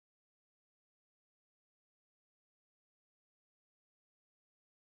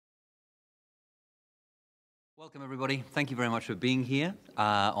Welcome, everybody. Thank you very much for being here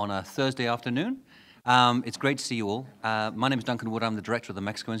on a Thursday afternoon. It's great to see you all. My name is Duncan Wood. I'm the director of the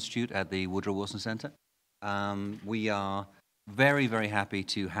Mexico Institute at the Woodrow Wilson Center. We are very, very happy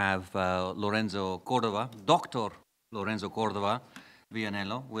to have Lorenzo Córdova, Dr. Lorenzo Córdova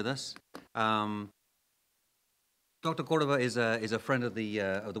Vianello with us. Dr. Córdova is a friend of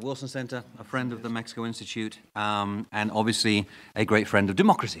the Wilson Center, a friend of the Mexico Institute, and obviously a great friend of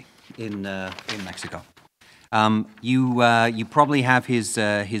democracy in Mexico. You probably have his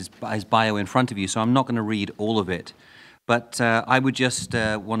bio in front of you, so I'm not going to read all of it. But I would just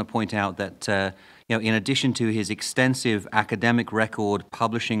want to point out that in addition to his extensive academic record,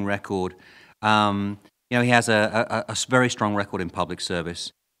 publishing record, he has a very strong record in public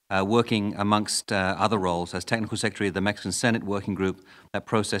service, working amongst other roles as Technical Secretary of the Mexican Senate Working Group that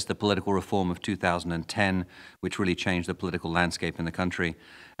processed the political reform of 2010, which really changed the political landscape in the country.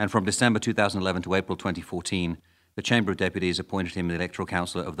 And from December 2011 to April 2014, the Chamber of Deputies appointed him the Electoral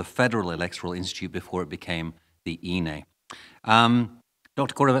Counselor of the Federal Electoral Institute before it became the INE.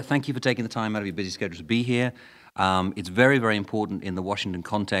 Dr. Córdova, thank you for taking the time out of your busy schedule to be here. It's very, very important in the Washington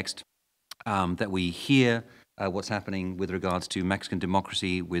context that we hear what's happening with regards to Mexican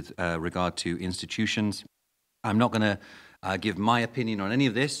democracy, with regard to institutions. I'm not going to give my opinion on any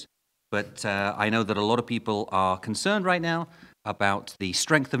of this, but I know that a lot of people are concerned right now about the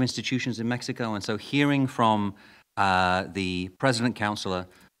strength of institutions in Mexico, and so hearing from the President Counselor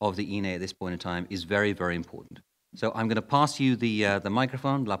of the INE at this point in time is very, very important. So I'm going to pass you the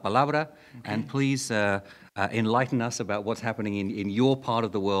microphone, la palabra, and please enlighten us about what's happening in your part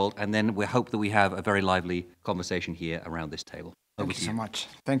of the world, and then we hope that we have a very lively conversation here around this table. Thank you so much.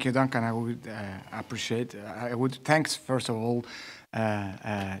 Thank you, Duncan. I would appreciate. I would thanks first of all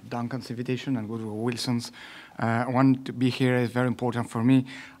Duncan's invitation and Woodrow Wilson's. I want to be here is very important for me.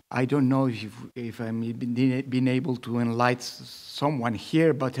 I don't know if I'm been able to enlighten someone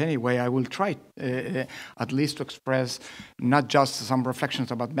here, but anyway, I will try at least to express not just some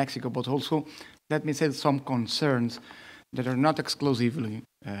reflections about Mexico, but also, let me say, some concerns that are not exclusively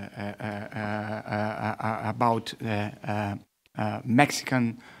about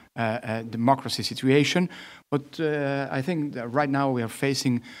Mexican democracy situation, but I think that right now we are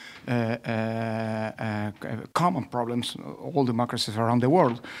facing common problems, all democracies around the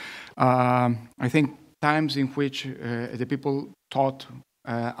world. I think times in which the people thought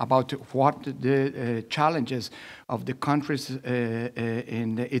about what the challenges of the countries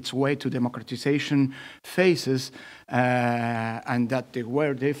in its way to democratization faces, and that they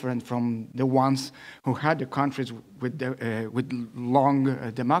were different from the ones who had the countries with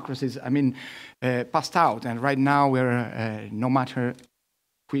long democracies, passed out. And right now we're, no matter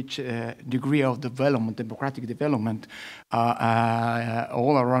which degree of development, democratic development,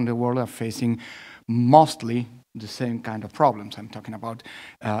 all around the world are facing mostly the same kind of problems. I'm talking about,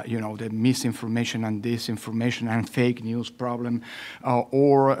 the misinformation and disinformation and fake news problem,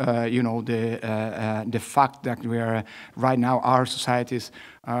 or the fact that we are right now our societies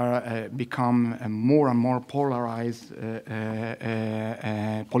are become more and more polarized,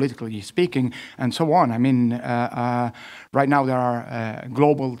 politically speaking, and so on. Right now there are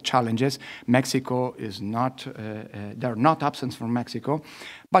global challenges. Mexico is not; they're not absent from Mexico,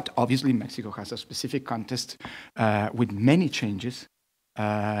 but obviously Mexico has a specific context with many changes,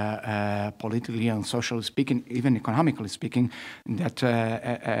 politically and socially speaking, even economically speaking, that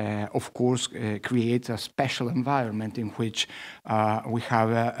of course creates a special environment in which we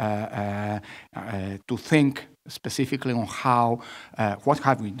have to think specifically on how, what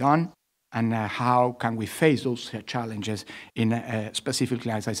have we done, and how can we face those challenges in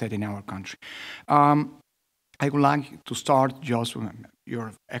specifically, as I said, in our country. I would like to start just with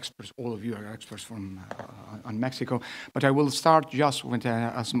your experts, all of you are experts from on Mexico, but I will start just with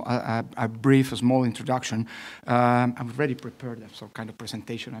a brief, small introduction. I've already prepared some kind of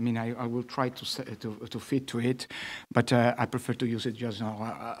presentation. I will try to fit to it, but I prefer to use it just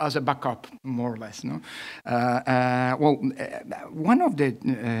as a backup, more or less. No? One of the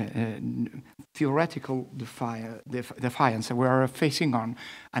theoretical defiance we are facing on,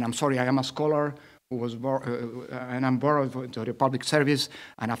 and I'm sorry, I am a scholar who was and I'm borrowed to the public service,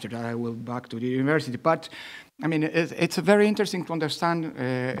 and after that I will back to the university. But it's very interesting to understand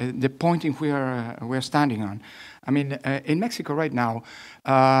the point in where we're standing on. In Mexico right now,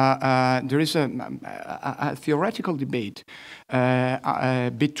 there is a theoretical debate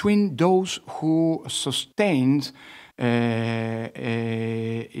between those who sustained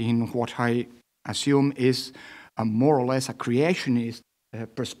in what I assume is more or less a creationist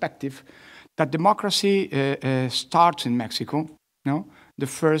perspective, that democracy starts in Mexico, no? the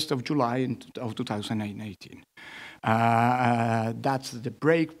 1st of July of 2018. That's the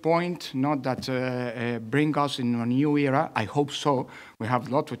break point, not that bring us in a new era. I hope so. We have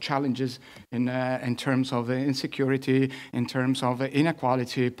lots of challenges in terms of insecurity, in terms of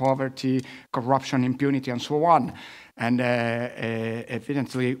inequality, poverty, corruption, impunity, and so on. And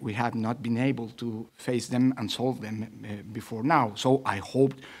evidently, we have not been able to face them and solve them before now. So I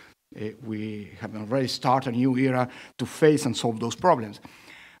hope we have already started a new era to face and solve those problems.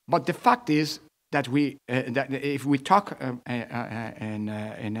 But the fact is that that if we talk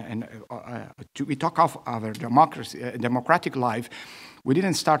we talk of our democratic life, we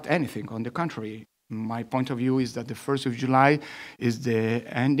didn't start anything. On the contrary, my point of view is that the 1st of July is the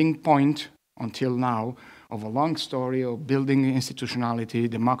ending point until now of a long story of building institutionality,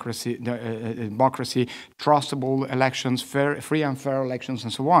 democracy, trustable elections, free and fair elections,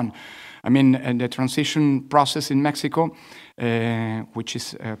 and so on. I mean, the transition process in Mexico, which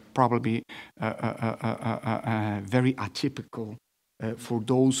is probably very atypical for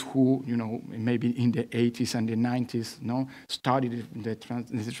those who, you know, maybe in the 80s and the 90s, started the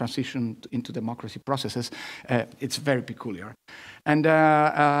transition into democracy processes. It's very peculiar. And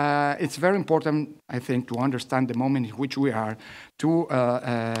it's very important, I think, to understand the moment in which we are, to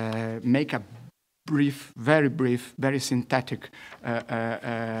make a very brief, very synthetic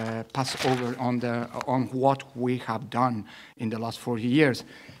pass over on what we have done in the last 40 years.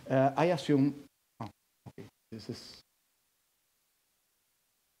 I assume, okay, this is,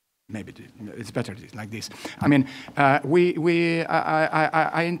 maybe it's better like this. I mean, I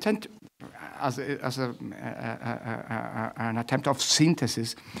intend, as an attempt of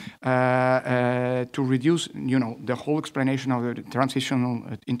synthesis, to reduce, you know, the whole explanation of the transitional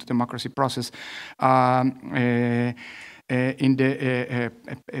into democracy process in the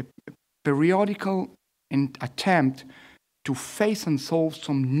periodical attempt to face and solve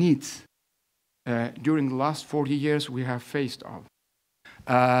some needs during the last 40 years we have faced of.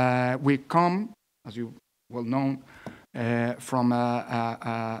 We come, as you well know, from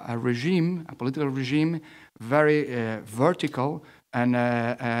a regime, a political regime, very vertical and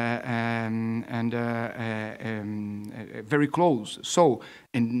very close. So,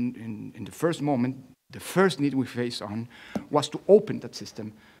 in the first moment, the first need we faced on was to open that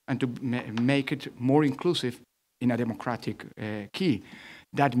system and to make it more inclusive in a democratic key.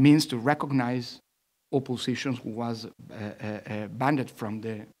 That means to recognize opposition who was banned from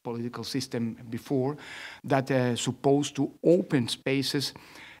the political system before, that supposed to open spaces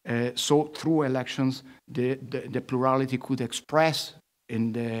so through elections the plurality could express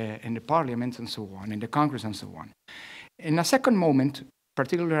in the parliament and so on, in the Congress and so on. In a second moment,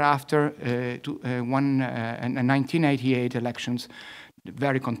 particularly after 1988 elections,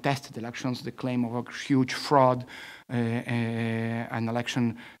 very contested elections, the claim of a huge fraud, an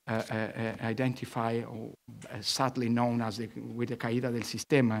election identified, or sadly known as with the caída del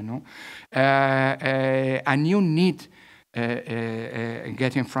sistema, no? A new need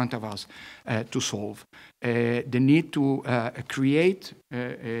get in front of us to solve. The need to create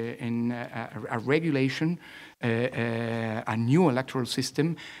in a regulation, a new electoral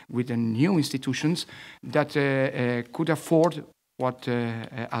system with new institutions that could afford what,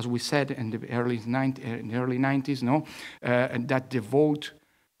 as we said in the early 90s, no, that the vote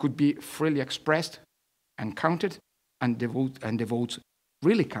could be freely expressed and counted, and the votes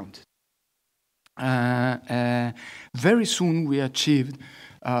really counted. Very soon we achieved,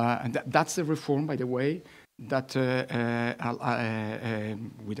 that's the reform, by the way, that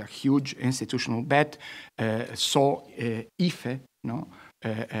with a huge institutional bet saw IFE, no,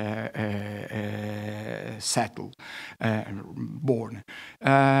 settled, born.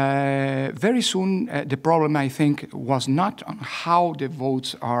 Very soon, the problem, I think, was not on how the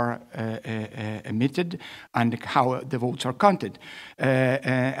votes are emitted and how the votes are counted,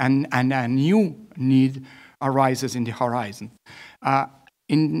 and a new need arises in the horizon.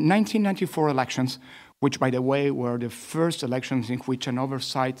 In 1994 elections, which, by the way, were the first elections in which an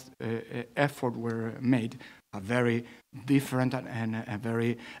oversight effort were made, a very different and a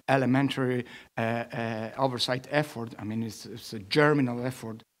very elementary oversight effort. I mean, it's a germinal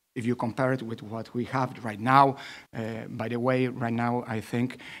effort if you compare it with what we have right now. By the way, right now, I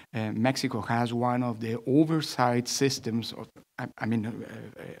think Mexico has one of the oversight systems,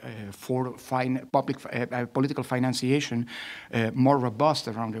 for public political financiation more robust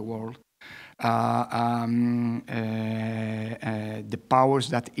around the world. The powers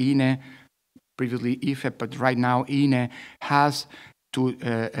that INE, previously IFE, but right now INE, has to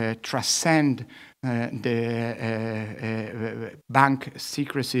transcend the bank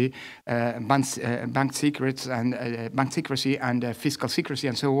secrecy, bank secrets, and bank secrecy and fiscal secrecy,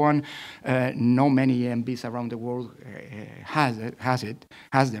 and so on. No many EMBs around the world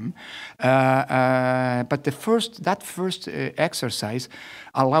has them. But that first exercise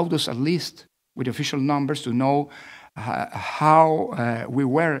allowed us, at least with official numbers, to know how we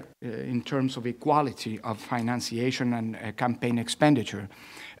were in terms of equality of financiation and campaign expenditure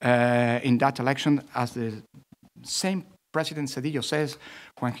in that election, as the same President Cedillo says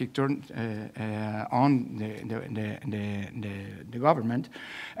when he turned on the government.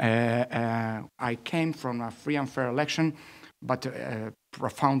 I came from a free and fair election, but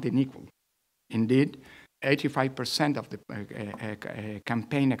profound unequal. Indeed, 85% of the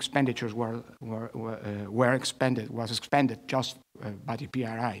campaign expenditures was expended just by the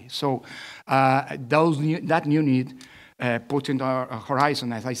PRI. So that new need put in our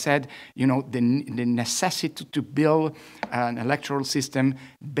horizon, as I said, the necessity to build an electoral system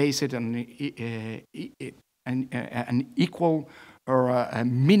based on an equal or a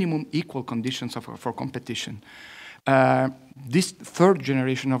minimum equal conditions for competition. This third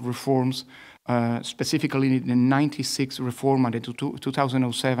generation of reforms, specifically the 96 reform and the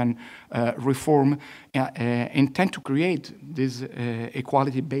 2007 reform, intend to create this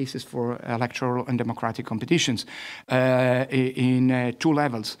equality basis for electoral and democratic competitions in two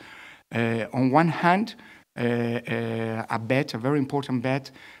levels. On one hand, a very important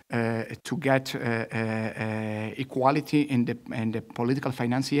bet to get equality in the political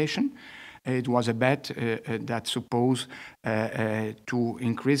financiation. It was a bet that supposed to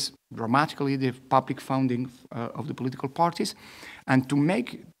increase dramatically the public funding of the political parties, and to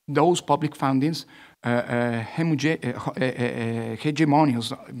make those public fundings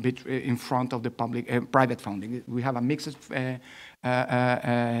hegemonious in front of the private funding. We have a mixed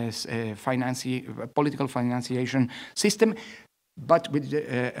political financiation system, but with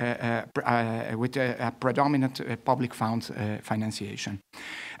a predominant public funds financiation.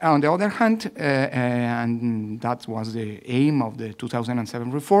 On the other hand, and that was the aim of the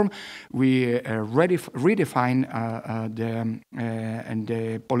 2007 reform, we redefine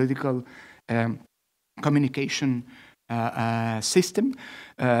the political communication system.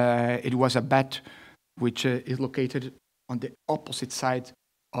 It was a bet which is located on the opposite side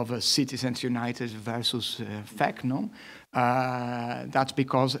of Citizens United versus FEC, no? That's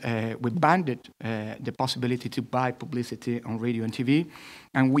because we banned the possibility to buy publicity on radio and TV,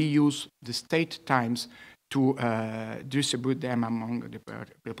 and we use the state times to distribute them among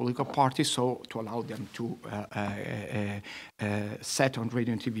the political parties, so to allow them to set on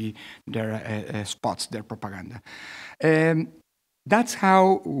radio and TV their spots, their propaganda. That's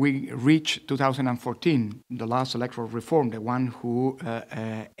how we reached 2014, the last electoral reform, the one who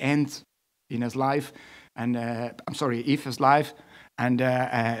ends in his life, and Ife's life, and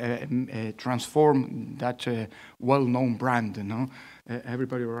transform that well-known brand.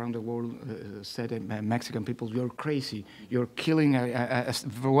 Everybody around the world said, Mexican people, you're crazy. You're killing a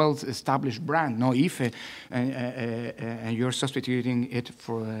well-established brand, no Ife, and you're substituting it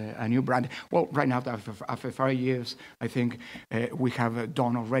for a new brand. Well, right now, after 5 years, I think we have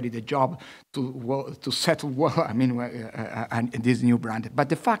done already the job to settle well, this new brand. But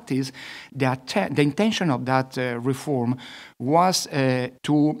the fact is that the intention of that reform was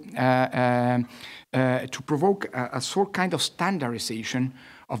to provoke a sort kind of standardization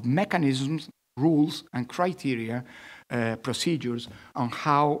of mechanisms, rules, and criteria, procedures on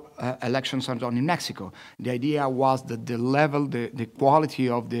how elections are done in Mexico. The idea was that the level, the quality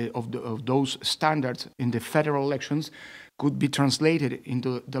of those standards in the federal elections could be translated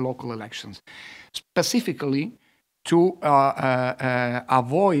into the local elections, specifically to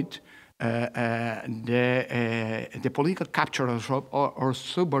avoid the political capture or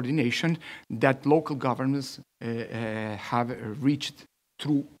subordination that local governments have reached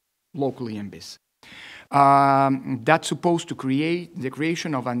through local EMBs. That's supposed to create the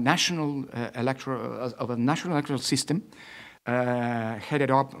creation of a national electoral system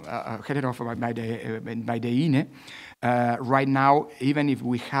headed up by the INE. Right now, even if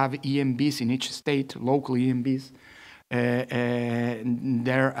we have EMBs in each state, local EMBs,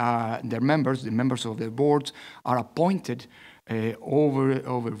 their members, the members of the boards, are appointed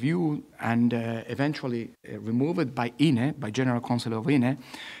overview and eventually removed by INE, by General Council of INE,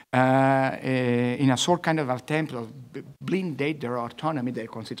 in a sort kind of attempt of blindate their autonomy, their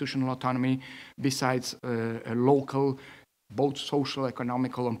constitutional autonomy, besides local, both social,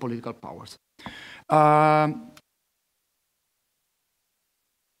 economical, and political powers.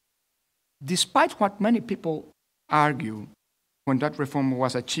 Despite what many people argue when that reform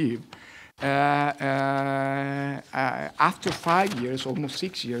was achieved, After 5 years, almost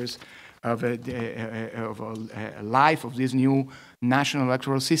 6 years of a life of this new national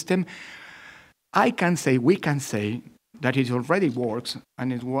electoral system, we can say that it already works,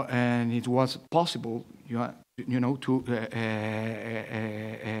 and it was possible, to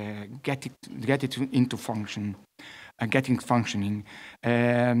get it into function. Getting functioning.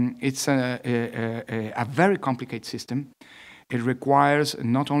 It's a very complicated system. It requires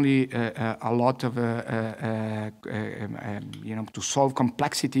not only a lot of, to solve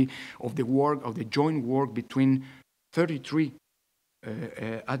complexity of the work, of the joint work between 33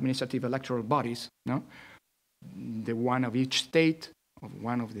 administrative electoral bodies, no? The one of each state, of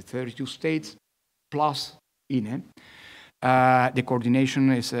one of the 32 states, plus INE. The coordination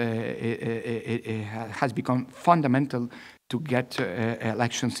has become fundamental to get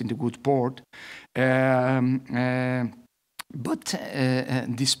elections in the good port. But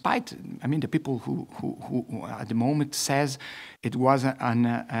despite, the people who at the moment says it was an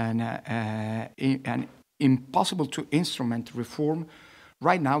impossible to instrument reform,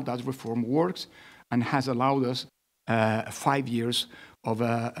 right now that reform works and has allowed us 5 years of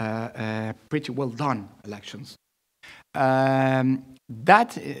pretty well done elections.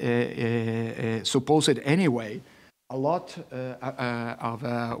 That supposed anyway a lot of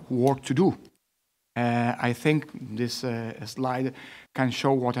work to do. I think this slide can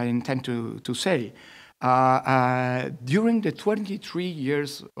show what I intend to say. During the 23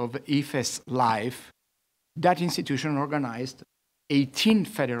 years of IFE's life, that institution organized 18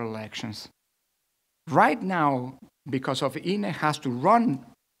 federal elections. Right now, because of INE has to run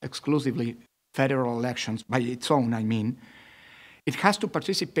exclusively federal elections by its own, it has to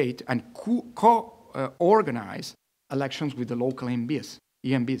participate and co-organize elections with the local EMBs.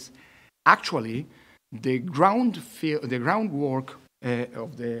 Actually, the groundwork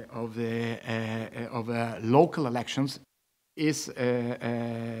of local elections is an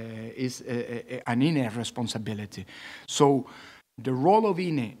INE responsibility. So the role of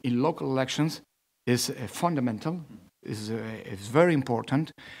INE in local elections is fundamental. Is very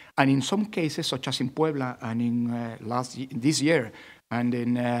important, and in some cases, such as in Puebla and in this year, and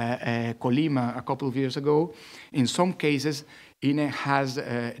in Colima a couple of years ago, in some cases, INE has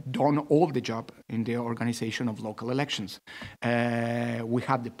done all the job in the organization of local elections. We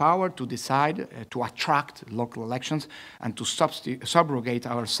have the power to decide to attract local elections and to subrogate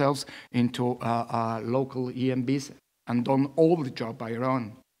ourselves into local EMBs and done all the job by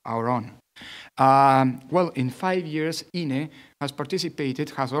our own. Well, in 5 years, INE has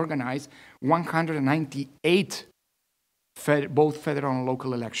organized 198 both federal and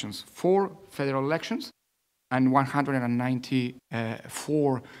local elections, 4 federal elections and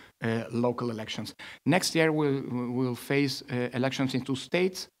 194 local elections. Next year, we'll face elections in 2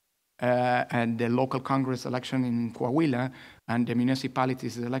 states, and the local Congress election in Coahuila and the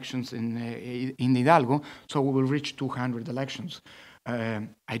municipalities elections in Hidalgo, so we will reach 200 elections. I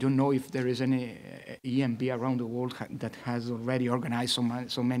don't know if there is any EMB around the world that has already organized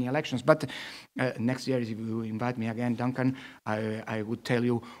so many elections, but next year, if you invite me again, Duncan, I would tell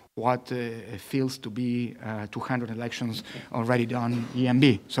you what feels to be 200 elections already done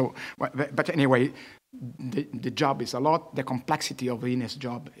EMB. So, but anyway, the job is a lot. The complexity of INE's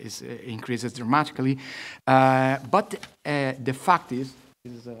job increases dramatically. But the fact is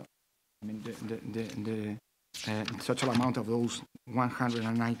such an amount of those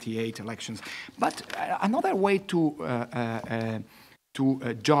 198 elections. But another way to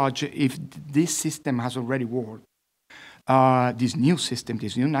judge if this system has already worked, this new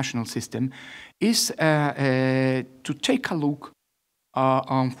national system, is to take a look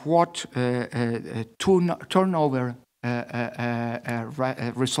on what turnover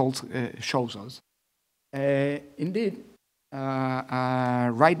results shows us. Indeed,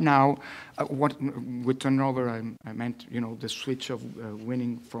 right now, what with turnover, I meant, the switch of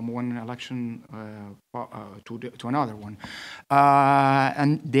winning from one election to another one,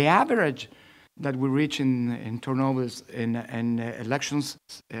 and the average that we reach in turnovers in elections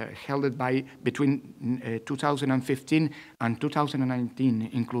held between 2015 and 2019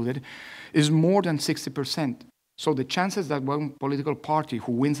 included is more than 60%. So the chances that one political party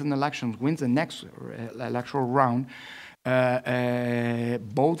who wins an election wins the next electoral round,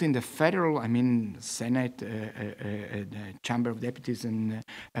 both in the federal, Senate, the Chamber of Deputies, and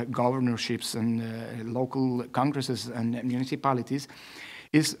governorships, and local congresses and municipalities,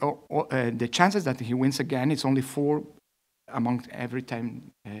 is the chances that he wins again is only 4 among every times.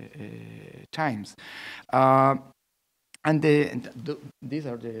 And these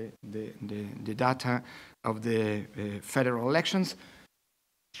are the data of the federal elections.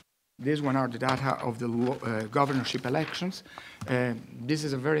 These one are the data of the governorship elections. This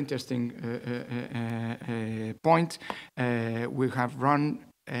is a very interesting point. We have run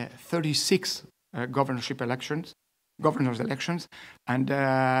 36 governor's elections, and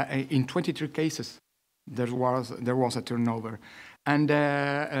in 23 cases there was a turnover. And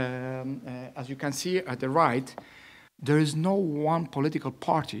as you can see at the right, there is no one political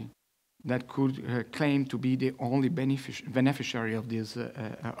party that could claim to be the only beneficiary of these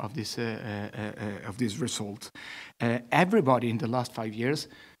results. Everybody in the last 5 years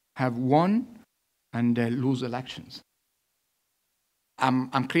have won and lose elections.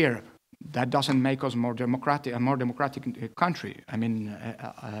 I'm clear that doesn't make us a more democratic country. I mean,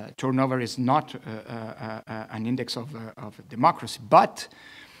 turnover is not an index of democracy, but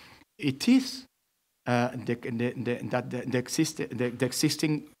it is the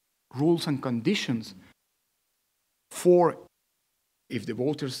existing rules and conditions for, if the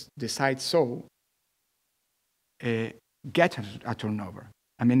voters decide so, get a turnover.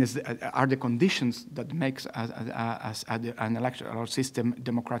 I mean, are the conditions that makes an electoral system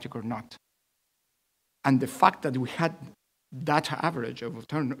democratic or not? And the fact that we had that average of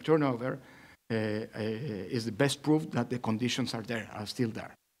turnover is the best proof that the conditions are still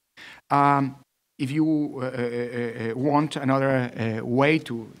there. If you want another way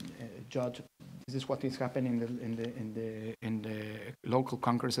to judge, this is what is happening in the local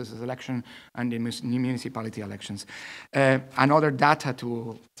congresses election and the municipality elections. Another data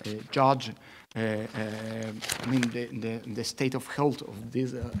to judge, I mean, the state of health of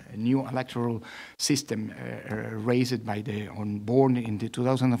this new electoral system raised by born in the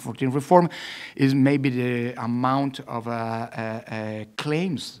 2014 reform is maybe the amount of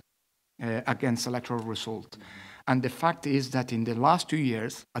claims against electoral result. And the fact is that in the last 2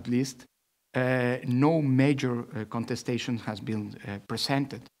 years, at least, no major contestation has been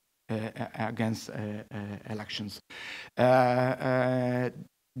presented against elections. That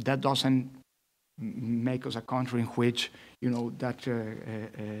doesn't make us a country in which, you know, that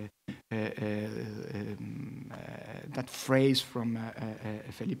phrase from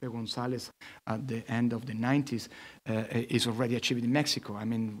Felipe González at the end of the 90s is already achieved in Mexico. I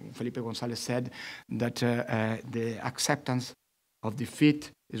mean, Felipe González said that the acceptance of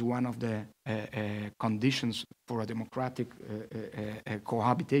defeat is one of the conditions for a democratic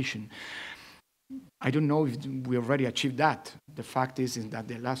cohabitation. I don't know if we already achieved that. The fact is that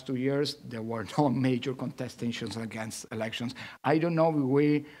the last 2 years, there were no major contestations against elections. I don't know if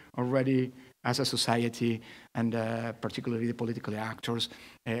we already, as a society, and particularly the political actors,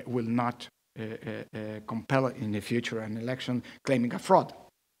 will not compel in the future an election claiming a fraud.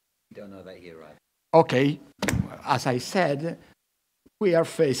 You don't know that here, right? Okay, as I said, we are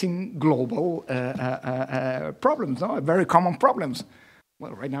facing global problems, no? Very common problems.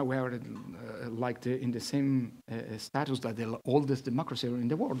 Well, right now we are in the same status that the oldest democracy in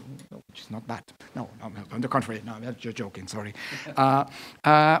the world, which is not bad. No, on the contrary. No, I'm just joking. Sorry.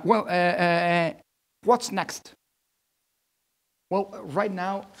 What's next? Well, right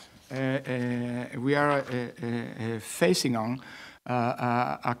now we are facing on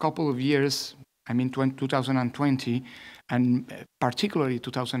a couple of years. I mean, 2020. And particularly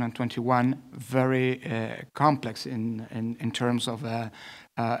 2021, very complex in terms of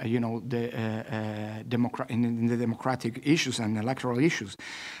you know, in the democratic issues and electoral issues.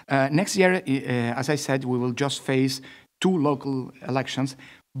 Next year, as I said, we will just face 2 local elections,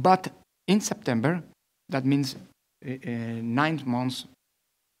 but in September, that means 9 months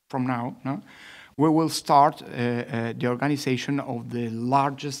from now, no? We will start the organization of the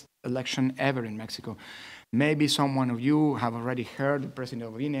largest election ever in Mexico. Maybe someone of you have already heard the President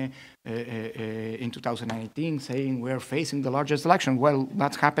of INE in 2018 saying we're facing the largest election. Well,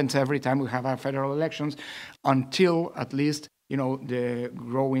 that happens every time we have our federal elections until at least, you know, the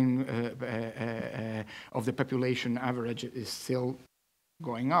growing of the population average is still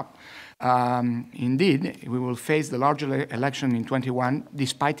going up. Indeed, we will face the largest election in 21,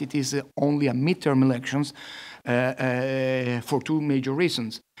 despite it is only a midterm elections for 2 major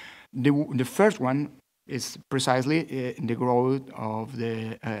reasons. The first one is precisely the growth of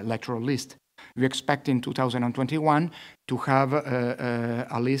the electoral list. We expect in 2021 to have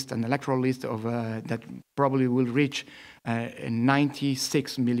an electoral list of that probably will reach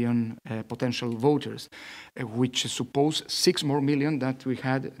 96 million potential voters, which suppose 6 more million that we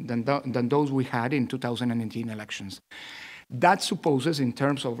had than those we had in 2018 elections. That supposes, in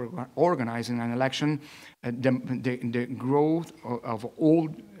terms of organizing an election, the growth of all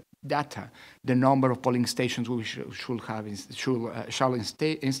data, the number of polling stations we should have, shall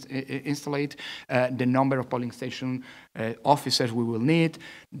install, the number of polling station officers we will need,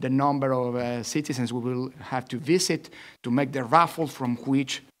 the number of citizens we will have to visit to make the raffle from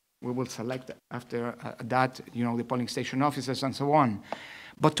which we will select after that, the polling station officers and so on.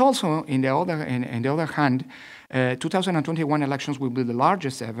 But also, in the other hand, 2021 elections will be the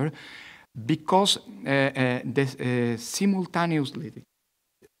largest ever because simultaneously,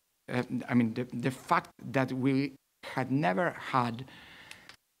 the fact that we had never had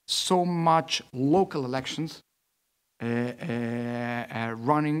so much local elections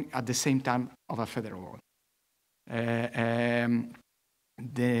running at the same time of a federal one.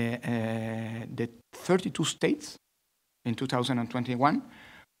 The 32 states in 2021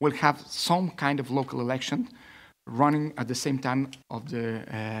 will have some kind of local election running at the same time of the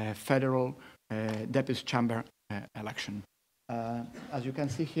Federal Deputies Chamber election. As you can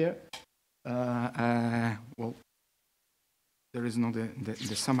see here, well, there is no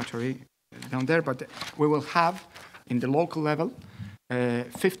the summary down there, but we will have in the local level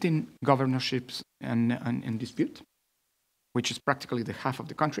 15 governorships in dispute, which is practically the half of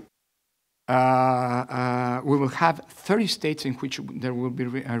the country. We will have 30 states in which there will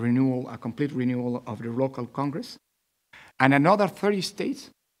be a complete renewal of the local Congress, and another 30 states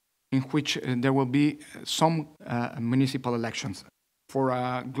in which there will be some municipal elections for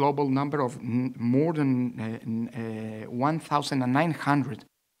a global number of more than 1,900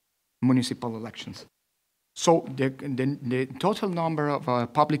 municipal elections. So the total number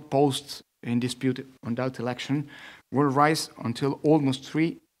of public posts in dispute on that election will rise until almost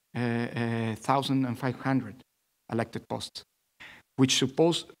 3,500 elected posts, which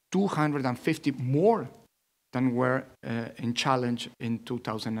suppose 250 more than were in challenge in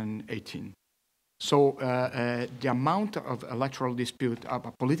 2018. So the amount of electoral dispute,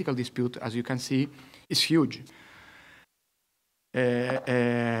 political dispute, as you can see, is huge.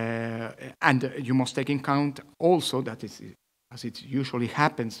 And you must take in account also that, as it usually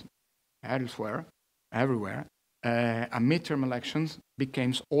happens elsewhere, everywhere, a midterm elections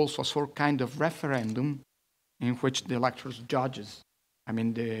becomes also a sort kind of referendum in which the electors judges,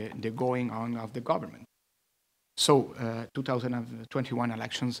 the going on of the government. So 2021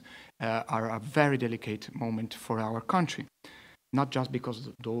 elections are a very delicate moment for our country, not just because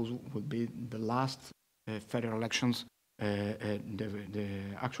those will be the last federal elections the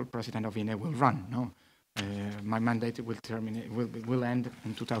actual president of UNAM will run. No, my mandate will end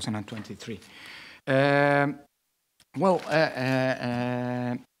in 2023.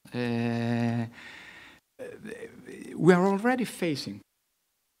 We are already facing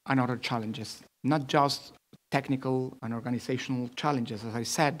another challenges, not just technical and organizational challenges, as I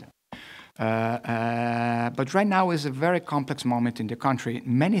said. But right now is a very complex moment in the country.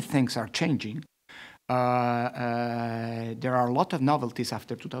 Many things are changing. There are a lot of novelties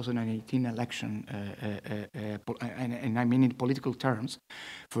after 2018 election, and I mean in political terms.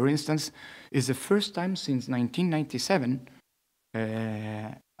 For instance, it's the first time since 1997,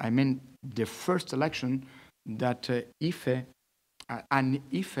 the first election that an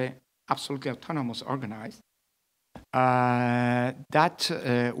IFE absolutely autonomous organized, that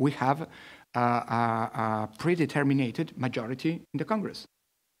we have a predetermined majority in the Congress.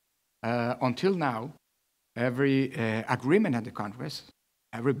 Until now, every agreement at the Congress,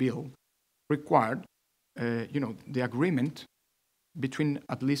 every bill required, the agreement between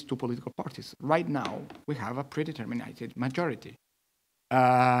at least two political parties. Right now, we have a predetermined majority.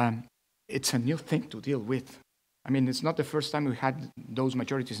 It's a new thing to deal with. It's not the first time we had those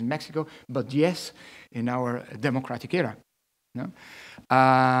majorities in Mexico, but yes, in our democratic era. No?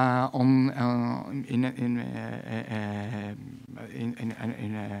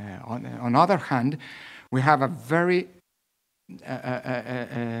 On other hand, we have a very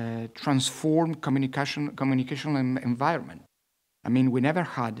transformed communicational environment. We never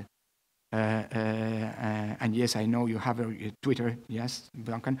had, and yes, I know you have a Twitter, yes,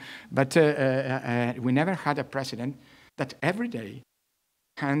 Duncan, but we never had a president that every day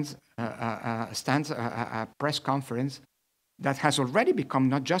stands a press conference that has already become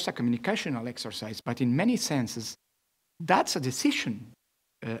not just a communicational exercise, but in many senses, that's a decision,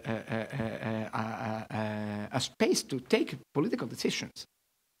 a space to take political decisions.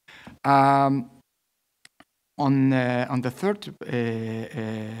 On the third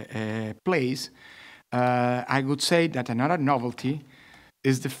place, I would say that another novelty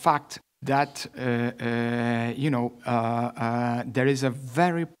is the fact that there is a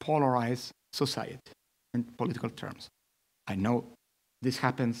very polarized society in political terms. I know this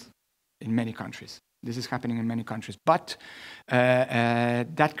happens in many countries. This is happening in many countries. But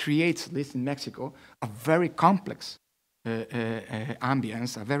that creates, at least in Mexico, a very complex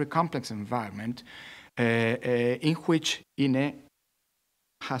ambience, a very complex environment in which INE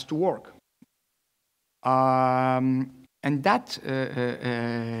has to work. And that,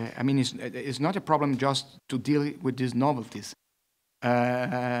 I mean, is not a problem just to deal with these novelties.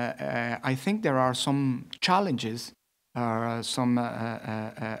 I think there are some challenges, some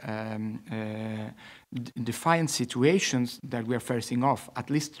defiant situations that we are facing off, at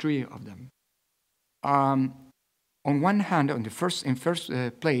least 3 of them. On one hand, in first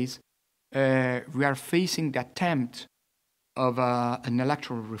place, we are facing the attempt of an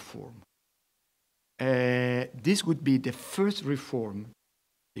electoral reform. This would be the first reform,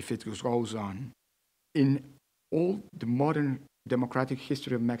 if it goes on, in all the modern democratic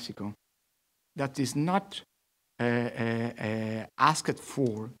history of Mexico that is not asked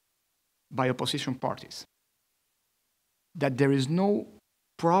for by opposition parties. That there is no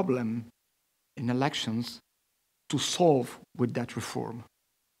problem in elections to solve with that reform.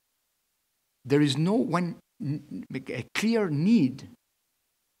 There is a clear need,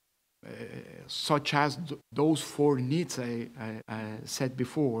 such as those 4 needs I said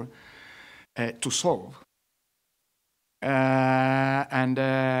before, to solve. And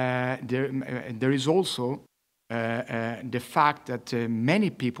there is also the fact that many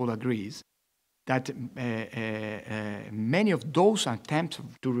people agree that many of those attempts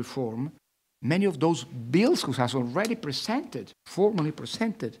to reform, many of those bills who has already presented, formally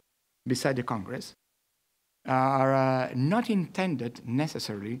presented beside the Congress, are not intended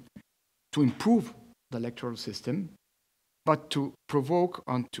necessarily to improve the electoral system, but to provoke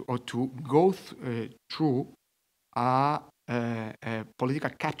or to go through a political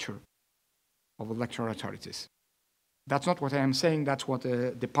capture of electoral authorities. That's not what I am saying. That's what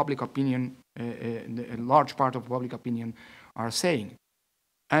the public opinion, a large part of public opinion, are saying.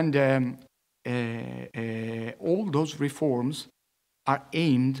 And all those reforms are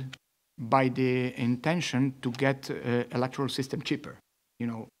aimed by the intention to get electoral system cheaper. You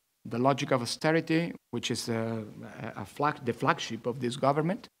know, the logic of austerity, which is the flagship of this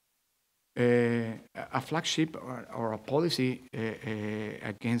government, a flagship or a policy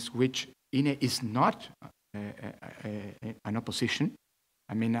against which INE is not an opposition.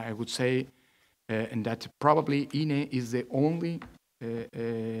 I mean, I would say that probably INE is the only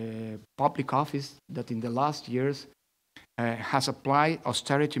public office that in the last years has applied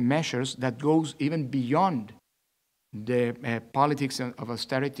austerity measures that goes even beyond the politics of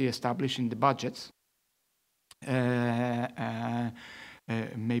austerity established in the budgets.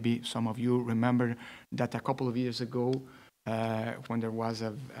 Maybe some of you remember that a couple of years ago, when there was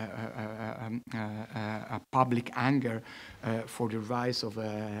a public anger for the rise of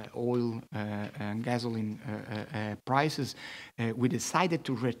oil and gasoline prices, we decided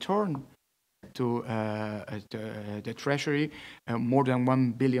to return to the Treasury more than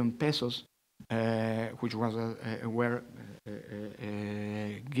 1 billion pesos, which were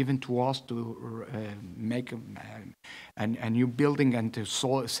given to us to make a new building and to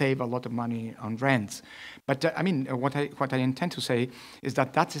save a lot of money on rents. But I mean, what I intend to say is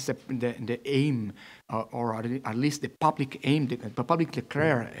that that is the aim, or at least the public aim, the publicly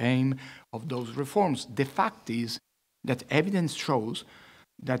clear aim of those reforms. The fact is that evidence shows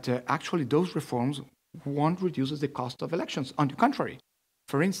that actually those reforms won't reduce the cost of elections. On the contrary.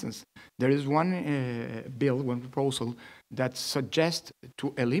 For instance, there is one one proposal that suggests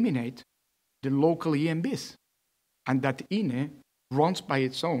to eliminate the local EMBs, and that INE runs by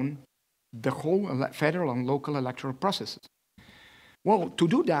its own the whole federal and local electoral processes. Well, to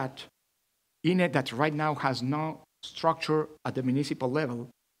do that, INE that right now has no structure at the municipal level,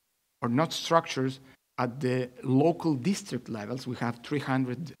 or not structures at the local district levels. We have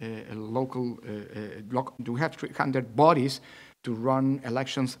 300 we have 300 bodies to run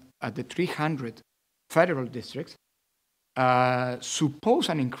elections at the 300 federal districts. Suppose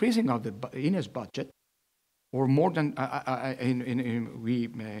an increasing of the INE's budget, or more than, we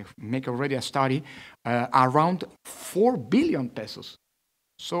make already a study, around 4 billion pesos.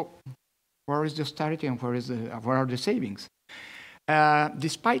 So where is the austerity and where are the savings?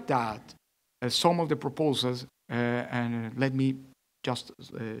 Despite that, some of the proposals, and let me just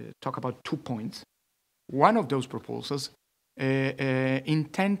talk about 2 points. One of those proposals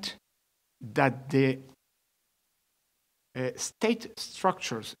intend that the state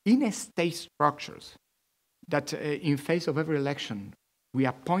structures, INE state structures, that in face of every election we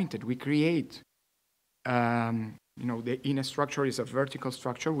create. The INE structure is a vertical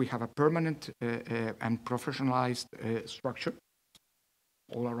structure. We have a permanent and professionalized structure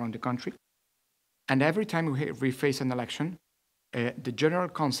all around the country. And every time we face an election, the General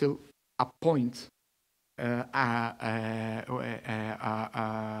Council appoints a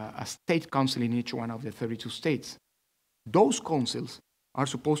state council in each one of the 32 states. Those councils are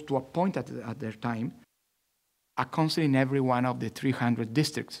supposed to appoint at their time a council in every one of the 300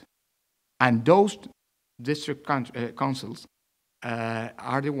 districts. And those district councils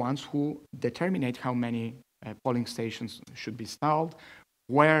are the ones who determine how many polling stations should be installed,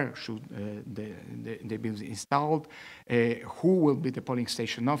 where should they be installed, who will be the polling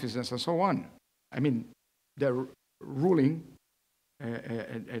station officers, and so on. I mean, they're ruling,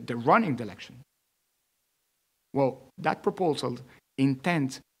 they're running the election. Well, that proposal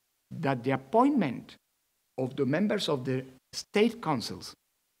intends that the appointment of the members of the state councils,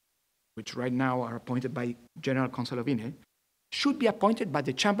 which right now are appointed by General Counsel of INE, should be appointed by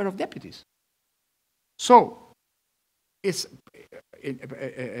the Chamber of Deputies. So, it's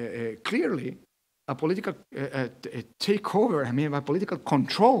clearly a political takeover, I mean, a political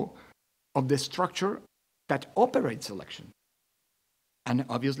control of the structure that operates election. And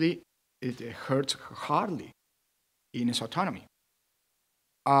obviously, it hurts hardly in its autonomy.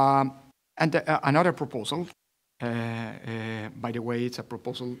 And another proposal, by the way, it's a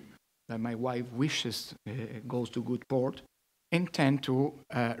proposal that my wife wishes goes to good port, intend to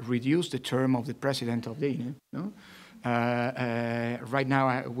reduce the term of the president of the INE. No? Right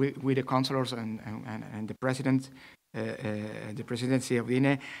now, with the councillors and the president, the presidency of the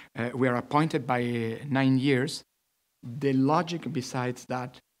INE, we are appointed by 9 years. The logic besides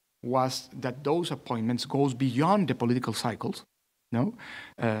that was that those appointments goes beyond the political cycles. No,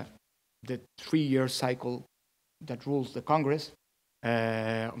 the 3-year cycle that rules the Congress,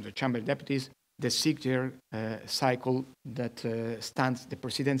 the Chamber of Deputies, the 6-year cycle that stands the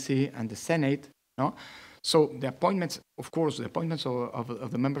presidency and the Senate. No? So the appointments, of course, the appointments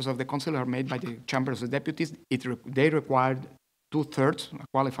of the members of the council are made by the Chambers of Deputies. They require 2/3, a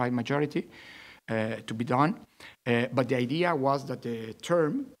qualified majority, to be done. But the idea was that the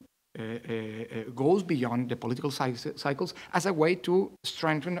term goes beyond the political cycles as a way to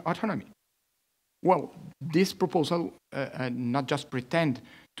strengthen autonomy. Well, this proposal not just pretend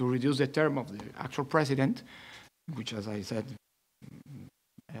to reduce the term of the actual president, which, as I said,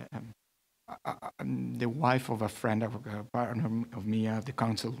 the wife of a friend of a partner of me at the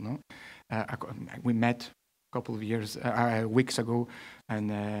council. No, we met a couple of weeks ago,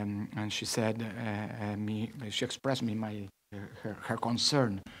 and she said she expressed me her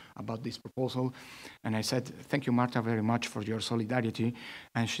concern about this proposal, and I said, "Thank you, Marta, very much for your solidarity."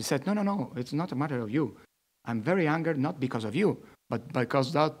 And she said, "No, it's not a matter of you. I'm very angry not because of you, but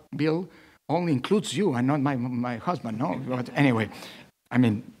because that bill only includes you and not my husband." No, but anyway, I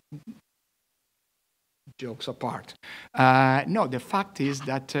mean, jokes apart. No, the fact is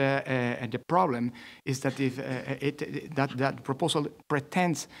that the problem is that if that proposal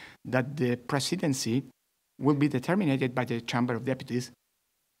pretends that the presidency will be determined by the Chamber of Deputies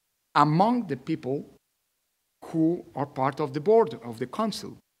among the people who are part of the board of the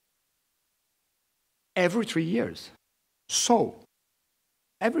council every 3 years. So,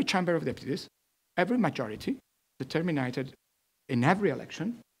 every Chamber of Deputies, every majority determined in every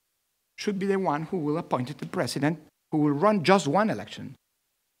election should be the one who will appoint the president who will run just one election.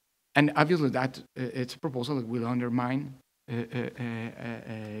 And obviously that it's a proposal that will undermine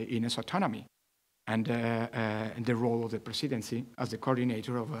INE's autonomy and the role of the presidency as the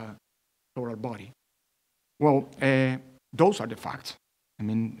coordinator of a plural body. Well, those are the facts. I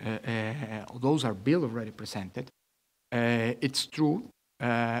mean, those are bills already presented. It's true,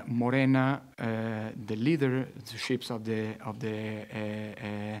 Morena, the leaderships of the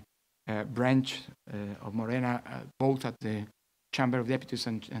branch of Morena, both at the Chamber of Deputies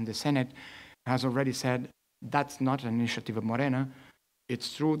and the Senate, has already said that's not an initiative of Morena.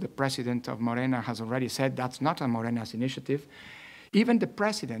 It's true, the president of Morena has already said that's not a Morena's initiative. Even the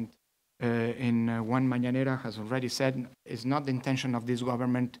president in one mañanera has already said it's not the intention of this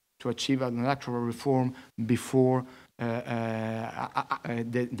government to achieve an electoral reform before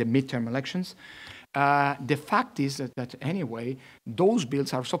the midterm elections. The fact is that anyway, those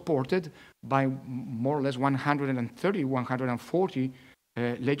bills are supported by more or less 130, 140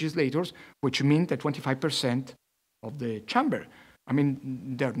 legislators, which means that 25% of the chamber. I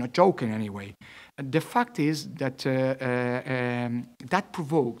mean, they're not joking anyway. The fact is that that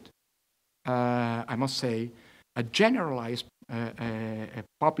provoked, I must say, a generalized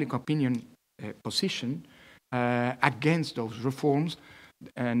public opinion position against those reforms.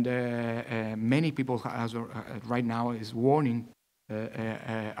 And many people right now is warning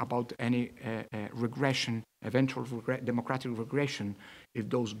about any regression, eventual democratic regression, if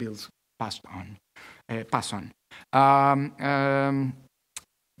those bills pass on.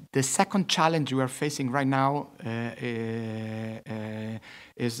 The second challenge we are facing right now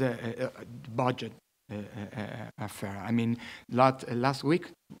is the budget affair. I mean, last week,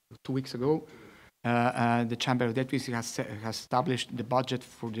 2 weeks ago, the Chamber of Deputies has established the budget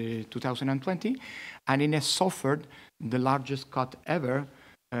for the 2020, and it has suffered the largest cut ever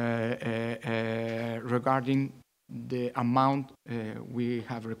regarding the amount we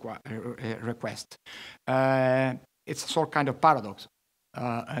have request. It's a sort kind of paradox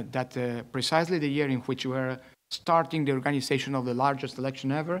that precisely the year in which we were starting the organization of the largest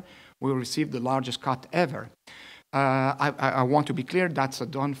election ever, we received the largest cut ever. I want to be clear, that's a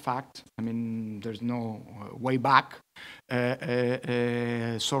done fact. I mean, there's no way back.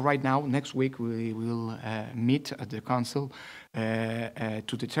 So right now, next week, we will meet at the Council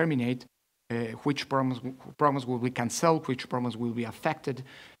to determine which programs will be cancelled, which programs will be affected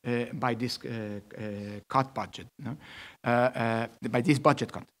by this cut budget, no? By this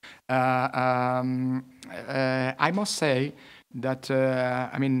budget cut. I must say that,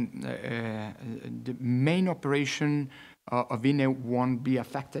 I mean, the main operation of INE won't be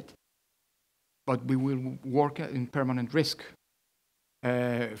affected, but we will work in permanent risk.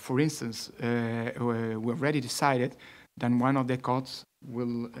 For instance, we already decided that one of the cuts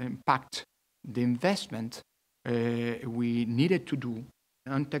will impact the investment we needed to do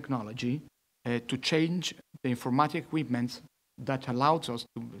on technology to change the informatic equipment that allows us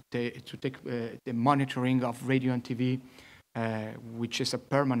to take the monitoring of radio and TV, which is a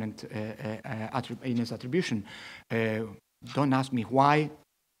permanent in its attribution. Don't ask me why,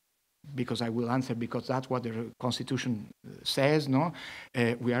 because I will answer because that's what the Constitution says. No,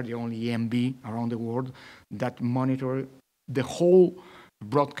 we are the only EMB around the world that monitor the whole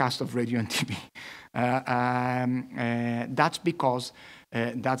broadcast of radio and TV. That's because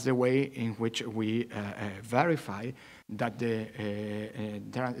that's the way in which we verify that the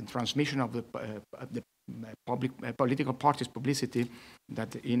transmission of the political parties' publicity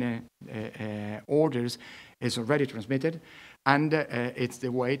that INE orders is already transmitted, and it's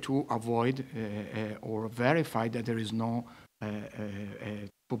the way to avoid or verify that there is no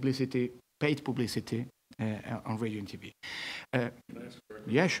publicity, paid publicity on radio and TV. Can I ask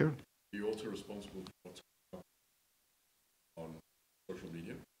yeah, sure. Are you also responsible for what's on social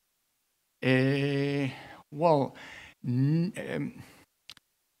media? Well,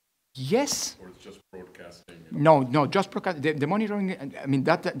 yes. Or it's just broadcasting? No, just broadcast. The monitoring. I mean,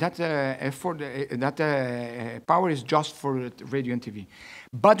 that effort, that power is just for radio and TV,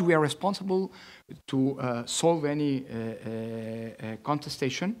 but we are responsible to solve any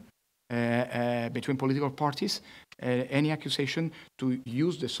contestation between political parties, any accusation to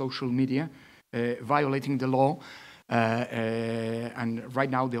use the social media violating the law. And right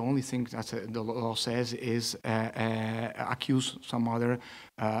now, the only thing that the law says is accuse some other,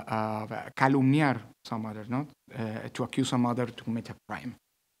 calumniar some other, not to accuse some other to commit a crime.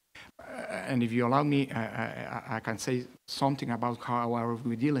 And if you allow me, I can say something about how are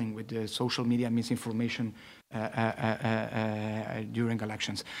we dealing with the social media misinformation during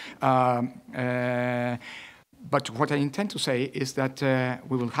elections. But what I intend to say is that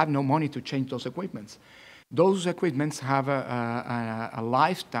we will have no money to change those equipments. Those equipments have a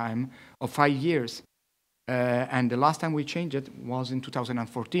lifetime of 5 years, and the last time we changed it was in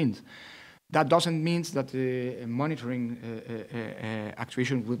 2014. That doesn't mean that the monitoring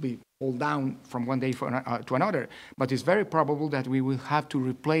actuation will be pulled down from one day to another, but it's very probable that we will have to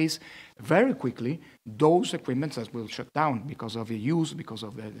replace very quickly those equipments that will shut down because of the use, because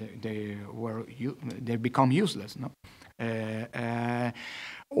of they become useless. No?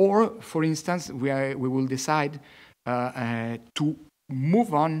 Or, for instance, we will decide to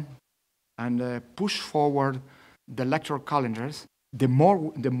move on and push forward the electoral calendars the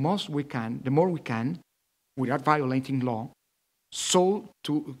more we can, without violating law, so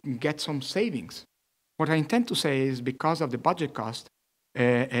to get some savings. What I intend to say is because of the budget cost,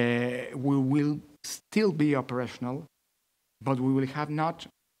 we will still be operational, but we will have not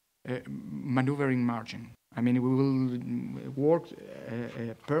maneuvering margin. I mean, we will work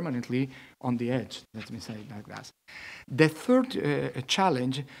permanently on the edge, let me say it like that. The third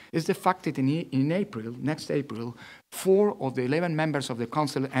challenge is the fact that in April, next April, 4 of the 11 members of the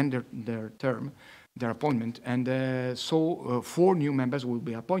council end their term, their appointment, and so 4 new members will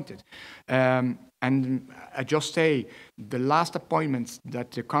be appointed. And I just say the last appointments that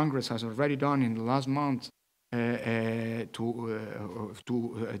the Congress has already done in the last month to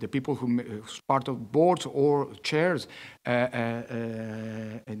the people who are part of boards or chairs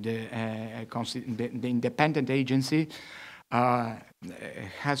the independent agency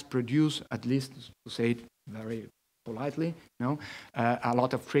has produced, at least to say it very politely, a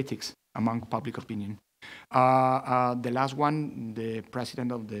lot of critics among public opinion. The last one, the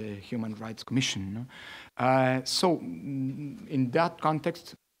president of the Human Rights Commission. So in that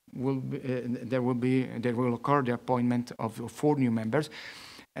context, there will occur the appointment of 4 new members.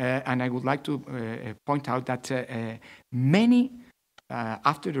 And I would like to point out that many,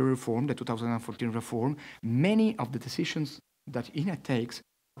 after the reform, the 2014 reform, many of the decisions that INE takes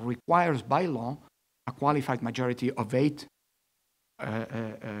requires by law a qualified majority of 8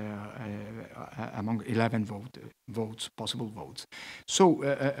 among 11 possible votes. So,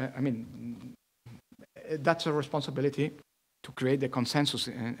 I mean, that's a responsibility to create the consensus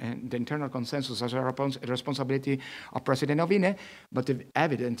and the internal consensus as a responsibility of President of INE, but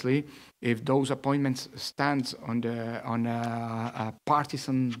evidently, if those appointments stand on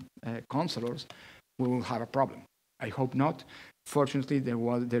partisan councillors, we will have a problem. I hope not. Fortunately,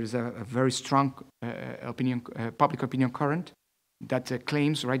 there is a very strong public opinion current that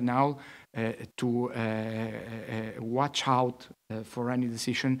claims right now to watch out for any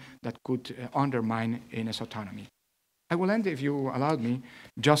decision that could undermine INE's autonomy. I will end, if you allowed me,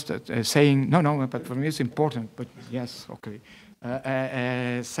 just saying, no, but for me it's important, but yes, okay.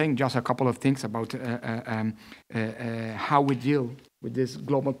 Saying just a couple of things about how we deal with this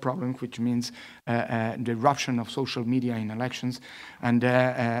global problem, which means the eruption of social media in elections, and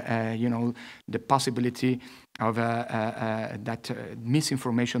the possibility of that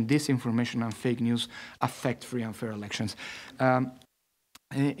misinformation, disinformation, and fake news affect free and fair elections.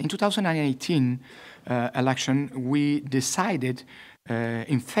 In 2018 election, we decided,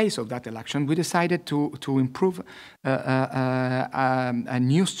 in face of that election, we decided to improve a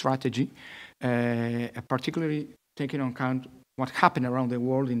new strategy, particularly taking into account what happened around the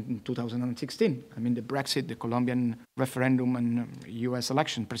world in 2016. I mean, the Brexit, the Colombian referendum, and US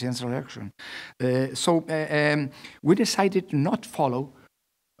election, presidential election. So we decided to not follow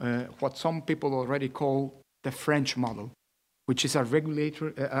what some people already call the French model, which is a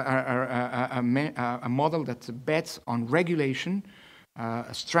model that bets on regulation,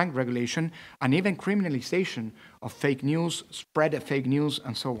 strong regulation, and even criminalization of fake news, spread of fake news,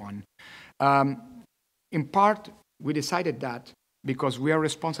 and so on. In part, we decided that because we are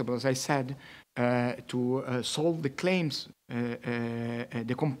responsible, as I said, to solve the claims,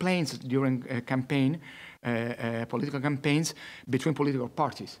 the complaints during political campaigns between political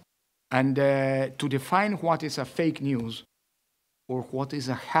parties, and to define what is a fake news or what is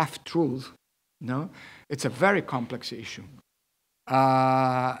a half-truth. It's a very complex issue,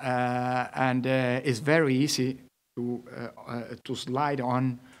 and it's very easy to slide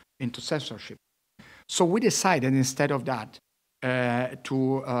on into censorship. So we decided, instead of that,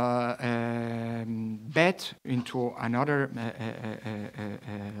 to bet into another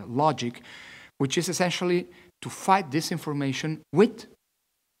logic, which is essentially to fight disinformation with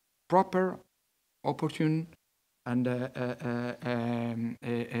proper, opportune, and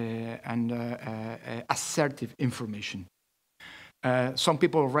assertive information. Some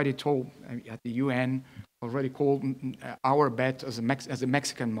people already told at the UN, already called our bet as a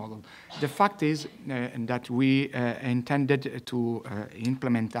Mexican model. The fact is that we intended to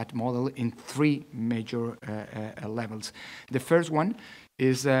implement that model in 3 major levels. The first one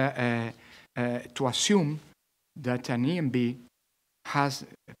is to assume that an EMB has,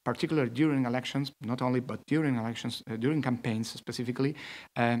 particularly during elections, not only, but during elections, during campaigns specifically,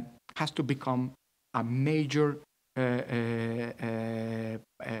 has to become a major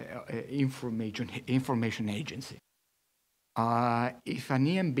information agency. If an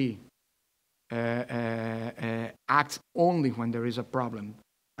EMB acts only when there is a problem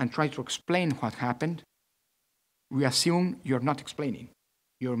and tries to explain what happened, we assume you're not explaining,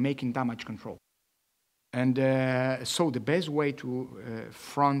 you're making damage control. And so the best way to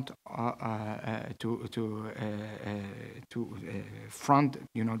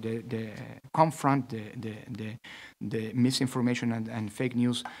confront the misinformation and fake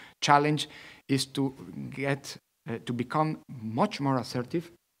news challenge is to get to become much more assertive,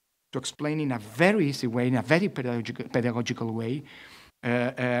 to explain in a very easy way, in a very pedagogical way.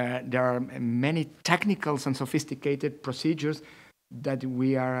 There are many technical and sophisticated procedures that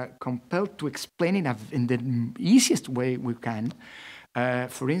we are compelled to explain in the easiest way we can.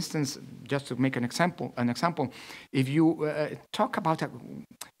 For instance, just to make an example, if you talk about,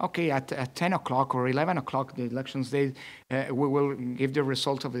 at 10 o'clock or 11 o'clock, the elections day, we will give the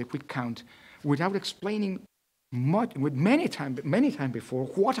results of the quick count, without explaining many times before,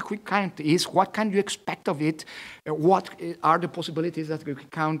 what a quick count is, what can you expect of it, what are the possibilities that a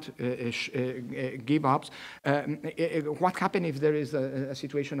quick count give up, what happens if there is a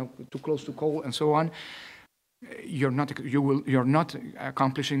situation of too close to call, and so on. You're not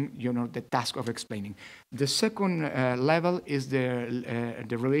accomplishing the task of explaining. The second level is the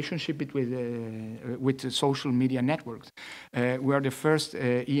relationship with the social media networks. We are the first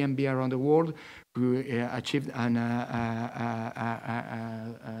EMB around the world who achieved an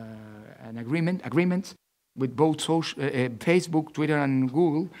agreement with both Facebook, Twitter, and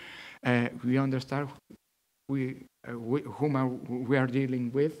Google. We understand whom we are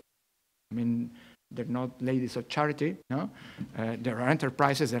dealing with. I mean, they're not ladies of charity. No, there are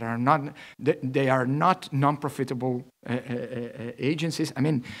enterprises that are not. They are not non-profitable agencies. I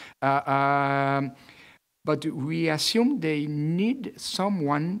mean, but we assume they need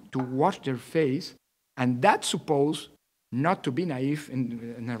someone to watch their face, and that's supposed not to be naive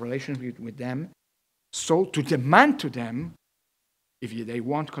in a relationship with them. So to demand to them, if they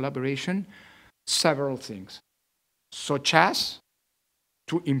want collaboration, several things, such as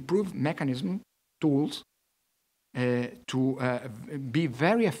to improve mechanism, tools, to be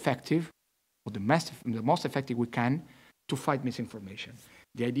very effective, or the most effective we can, to fight misinformation.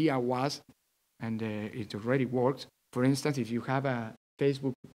 The idea was, and it already works, for instance, if you have a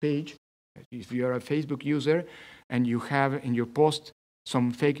Facebook page, if you're a Facebook user, and you have in your post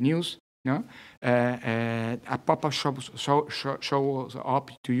some fake news, a pop-up shows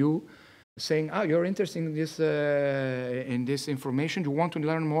up to you, saying, "Oh, you're interested in this information. You want to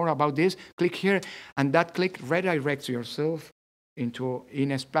learn more about this? Click here," and that click redirects yourself into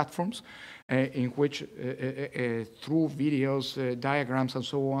INES platforms, in which, through videos, diagrams, and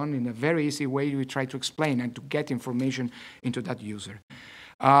so on, in a very easy way, we try to explain and to get information into that user.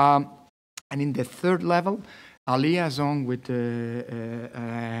 And in the third level, a liaison with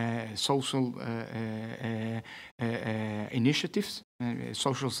social initiatives,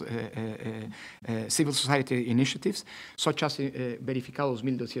 civil society initiatives, such as Verificado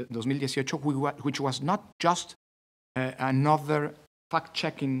 2018, which was not just another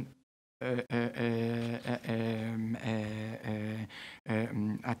fact-checking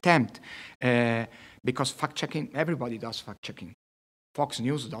attempt, because fact-checking, everybody does fact-checking. Fox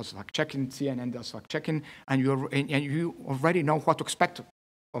News does fact-checking, CNN does fact-checking, and you already know what to expect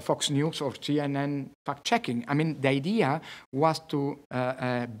of Fox News or CNN fact-checking. I mean, the idea was to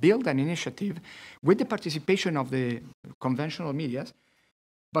build an initiative with the participation of the conventional medias,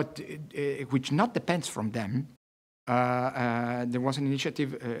 but which not depends from them. There was an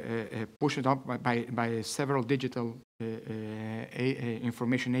initiative pushed up by several digital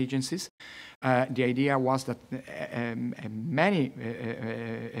information agencies. The idea was that many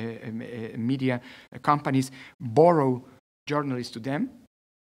media companies borrow journalists to them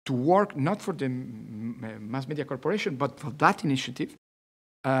to work not for the mass media corporation, but for that initiative.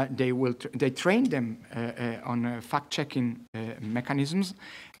 They train them on fact-checking mechanisms.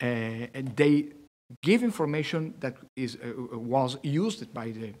 They give information that was used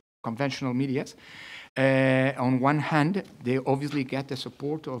by the conventional medias. On one hand, they obviously get the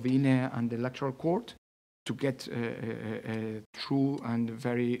support of INE and the Electoral Court to get true and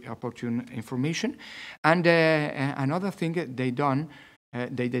very opportune information. And another thing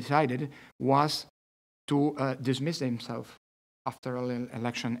they decided was to dismiss themselves after an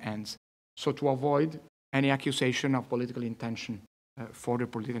election ends, so to avoid any accusation of political intention. For the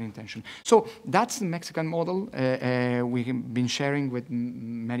political intention. So that's the Mexican model. We've been sharing with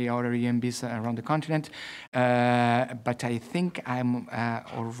many other EMBs around the continent, but I think I'm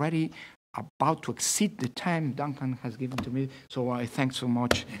already about to exceed the time Duncan has given to me, so I thank so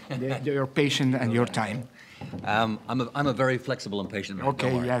much your patience and your time. I'm a very flexible and patient man.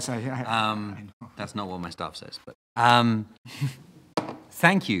 Okay, yes. I that's not what my staff says, but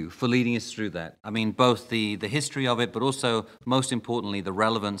thank you for leading us through that. I mean, both the history of it, but also, most importantly, the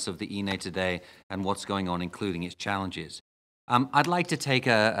relevance of the INE today and what's going on, including its challenges. I'd like to take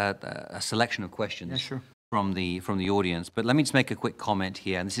a selection of questions from the audience, but let me just make a quick comment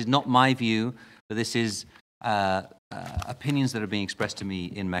here. And this is not my view, but this is opinions that are being expressed to me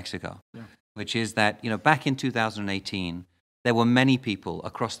in Mexico, which is that, back in 2018, there were many people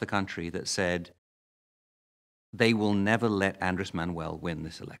across the country that said, they will never let Andrés Manuel win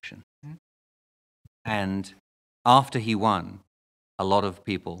this election. And after he won, a lot of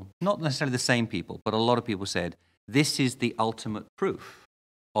people, not necessarily the same people, but a lot of people said, this is the ultimate proof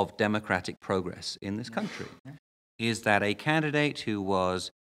of democratic progress in this country, is that a candidate who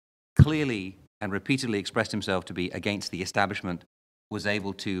was clearly and repeatedly expressed himself to be against the establishment was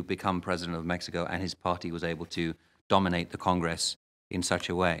able to become president of Mexico and his party was able to dominate the Congress in such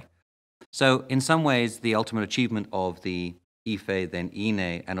a way. So in some ways, the ultimate achievement of the IFE, then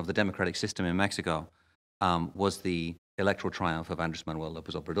INE, and of the democratic system in Mexico was the electoral triumph of Andrés Manuel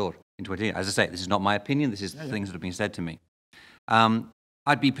López Obrador in 2018. As I say, this is not my opinion. This is things that have been said to me.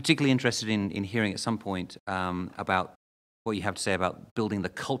 I'd be particularly interested in hearing at some point about what you have to say about building the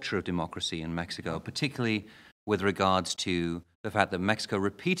culture of democracy in Mexico, particularly with regards to the fact that Mexico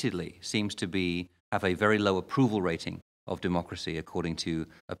repeatedly seems to have a very low approval rating of democracy according to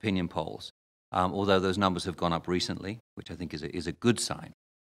opinion polls, although those numbers have gone up recently, which I think is a good sign.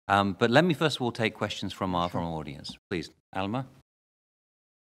 But let me first of all take questions from our audience. Please, Alma.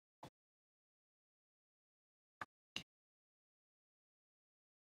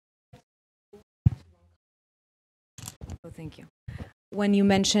 Oh, thank you. When you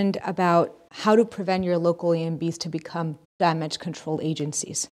mentioned about how to prevent your local EMBs to become damage control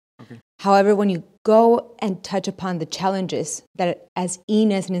agencies. Okay. However, when you go and touch upon the challenges that as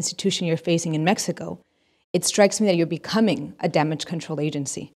INE as an institution you're facing in Mexico, it strikes me that you're becoming a damage control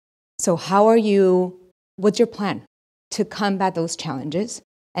agency. So what's your plan to combat those challenges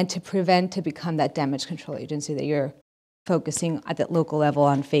and to prevent to become that damage control agency that you're focusing at that local level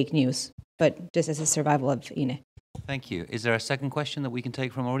on fake news, but just as a survival of INE? Thank you. Is there a second question that we can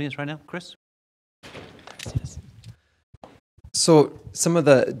take from our audience right now? Chris? Yes. So some of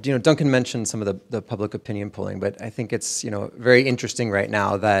the, Duncan mentioned some of the public opinion polling, but I think it's, very interesting right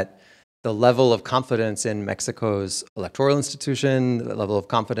now that the level of confidence in Mexico's electoral institution, the level of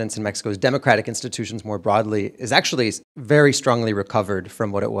confidence in Mexico's democratic institutions more broadly is actually very strongly recovered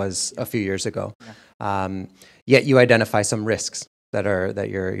from what it was a few years ago. Yeah. Yet you identify some risks that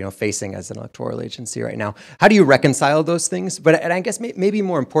you're facing as an electoral agency right now. How do you reconcile those things? And I guess maybe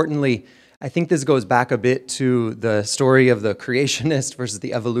more importantly, I think this goes back a bit to the story of the creationist versus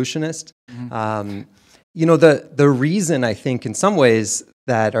the evolutionist. Mm-hmm. The reason I think in some ways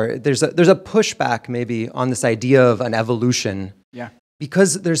that there's a pushback maybe on this idea of an evolution,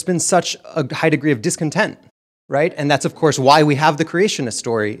 because there's been such a high degree of discontent, right? And that's of course why we have the creationist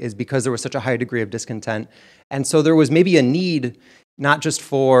story, is because there was such a high degree of discontent. And so there was maybe a need not just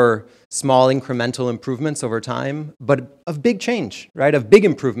for small incremental improvements over time, but of big change, right? Of big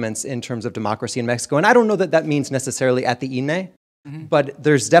improvements in terms of democracy in Mexico. And I don't know that that means necessarily at the INE, mm-hmm. but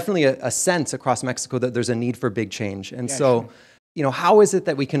there's definitely a sense across Mexico that there's a need for big change. And how is it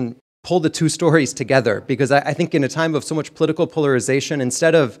that we can pull the two stories together? Because I think in a time of so much political polarization,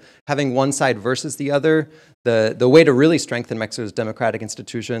 instead of having one side versus the other, the way to really strengthen Mexico's democratic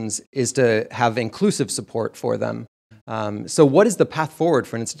institutions is to have inclusive support for them. So what is the path forward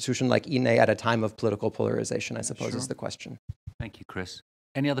for an institution like INE at a time of political polarization, I suppose, is the question. Thank you, Chris.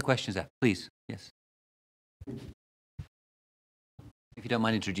 Any other questions there? Please, yes. If you don't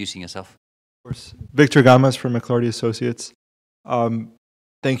mind introducing yourself. Of course. Victor Gamas from McClarty Associates.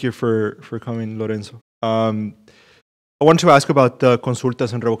 Thank you for coming, Lorenzo. I want to ask about the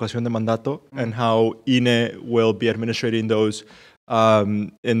consultas en revocación de mandato and how INE will be administrating those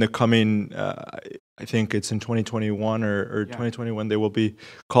in the coming, I think it's in 2021 or 2021 they will be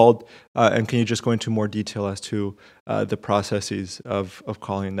called. And can you just go into more detail as to the processes of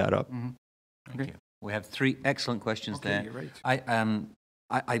calling that up? Mm-hmm. Thank you. We have three excellent questions there. You're right.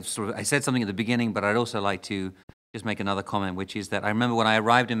 I said something at the beginning, but I'd also like to just make another comment, which is that I remember when I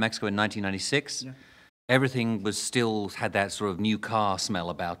arrived in Mexico in 1996, everything was still had that sort of new car smell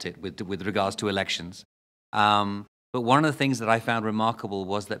about it with regards to elections. But one of the things that I found remarkable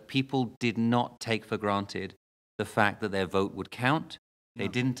was that people did not take for granted the fact that their vote would count. They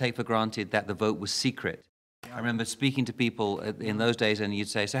didn't take for granted that the vote was secret. I remember speaking to people in those days, and you'd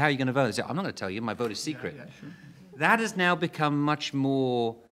say, so how are you going to vote? They'd say, I'm not going to tell you, my vote is secret. Sure. That has now become much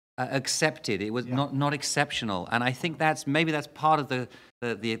more accepted. It was not exceptional. And I think maybe that's part of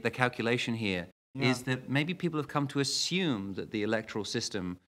the calculation here, is that maybe people have come to assume that the electoral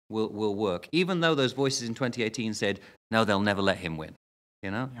system will work, even though those voices in 2018 said, no, they'll never let him win.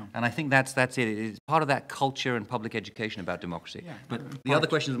 And I think that's it. It's part of that culture and public education about democracy. Yeah, but the other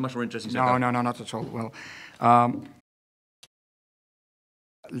question is much more interesting. No, not at all. Well,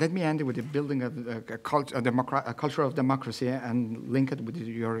 let me end it with the building of a culture of democracy and link it with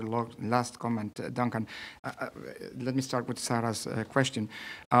your last comment, Duncan. Let me start with Sarah's question.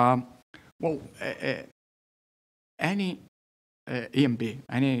 Any EMB,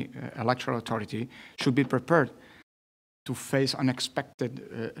 any electoral authority should be prepared to face unexpected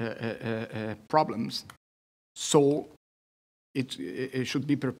problems. So it should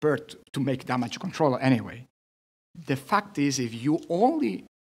be prepared to make damage control anyway. The fact is, if you only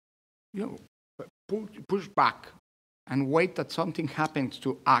push back and wait that something happens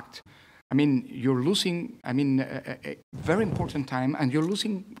to act, I mean, you're losing, I mean, a very important time, and you're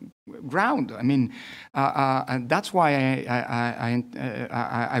losing ground. I mean, and that's why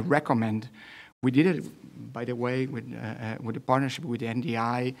I recommend, we did it, by the way, with the partnership with the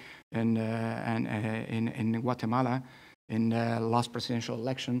NDI and in Guatemala in the last presidential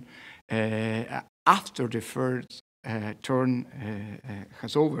election, after the first turn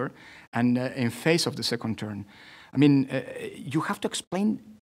has over, and in face of the second turn. I mean, you have to explain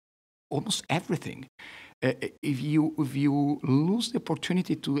almost everything. If you lose the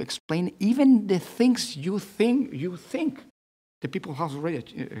opportunity to explain even the things you think the people have already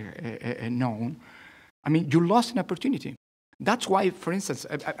known, I mean, you lost an opportunity. That's why, for instance,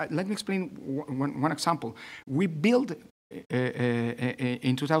 let me explain one example. We built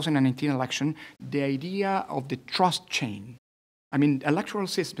in 2019 election the idea of the trust chain. I mean, electoral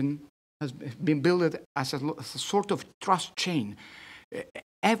system has been built as a sort of trust chain.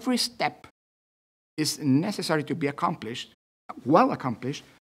 Every step is necessary to be accomplished, well accomplished,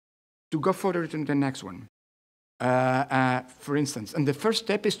 to go further to the next one. For instance, and the first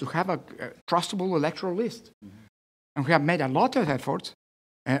step is to have a trustable electoral list. And we have made a lot of efforts.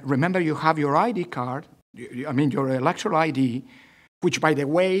 Remember, you have your ID card, I mean, your electoral ID, which, by the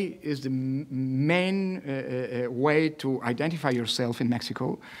way, is the main way to identify yourself in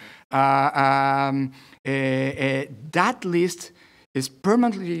Mexico. That list is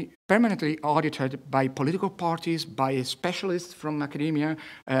permanently audited by political parties, by specialists from academia,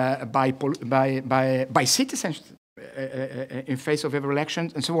 by citizens in face of every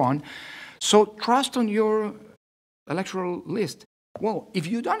election, and so on. So trust on your electoral list. Well, if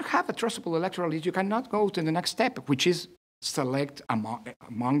you don't have a trustable electoral list, you cannot go to the next step, which is select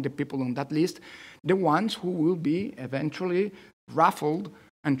among the people on that list the ones who will be eventually raffled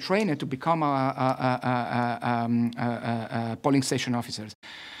and trained to become polling station officers.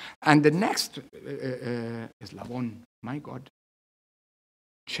 And the next is Labón, my God.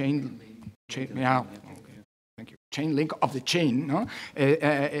 Chain, yeah, okay, thank you. Chain link of the chain, no?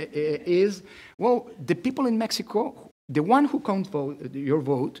 Is, well, the people in Mexico, the one who counts your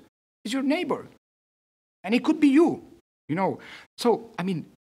vote is your neighbor. And it could be you, you know. So, I mean,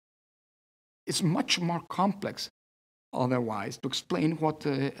 it's much more complex otherwise to explain what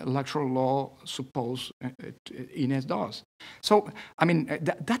electoral law suppose Inés does. So, I mean,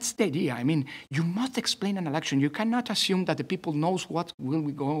 that's the idea. I mean, you must explain an election. You cannot assume that the people knows what will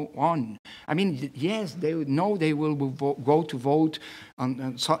go on. I mean, yes, they know they will go to vote on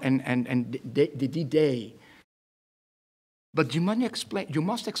the D-Day. But you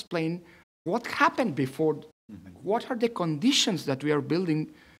must explain what happened before, what are the conditions that we are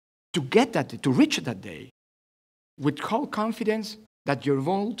building to get that, to reach that day, with whole confidence that your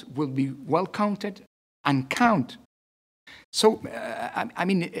vote will be well counted and count. So, I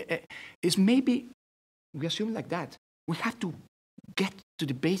mean, it's maybe, we assume like that. We have to get to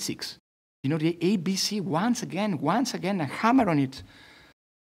the basics. You know, the ABC once again, and hammer on it.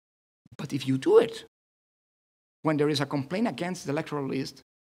 But if you do it, when there is a complaint against the electoral list,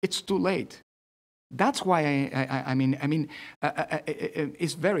 it's too late. That's why I mean,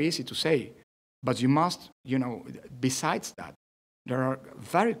 it's very easy to say, but you must, you know, besides that, there are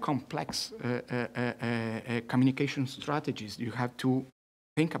very complex communication strategies you have to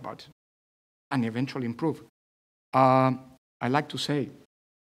think about and eventually improve. I like to say,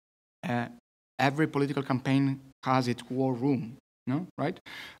 every political campaign has its war room, no? Right?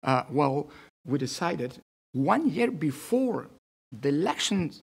 Well, we decided 1 year before the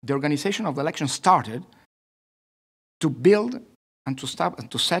elections, the organization of the election started, to build and to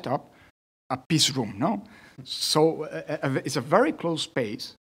set up a peace room, no? So it's a very close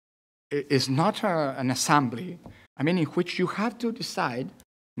space. It's not an assembly, I mean, in which you have to decide,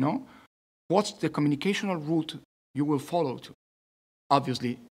 no, what's the communicational route you will follow to.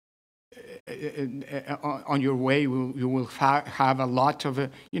 Obviously, on your way, you will have a lot of,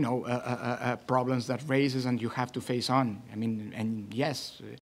 you know, problems that raises and you have to face on. I mean, and yes,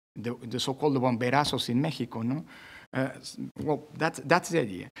 the so-called bomberazos in Mexico, no? Well, that's the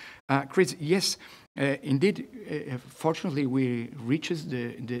idea. Chris, yes, indeed, fortunately, we reaches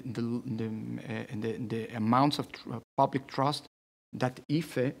the amounts of public trust that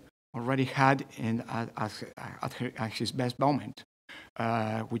IFE already had at his best moment.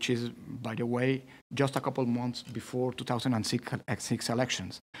 Which is, by the way, just a couple months before 2006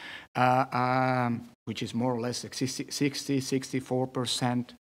 elections, which is more or less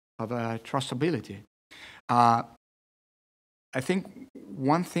 64% of trustability. I think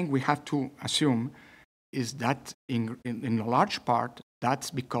one thing we have to assume is that in a large part,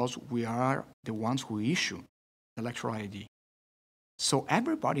 that's because we are the ones who issue electoral ID. So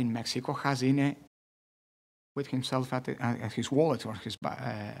everybody in Mexico has with himself at his wallet or his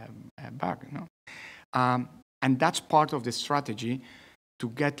bag. You know? And that's part of the strategy to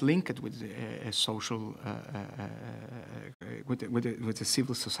get linked with a social, with the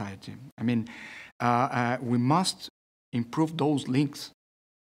civil society. I mean, we must improve those links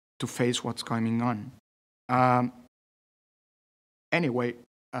to face what's going on. Anyway,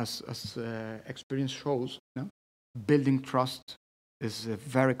 as experience shows, you know, building trust is a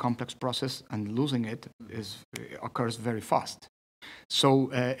very complex process, and losing it occurs very fast.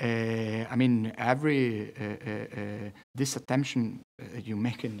 So, I mean, every disattention you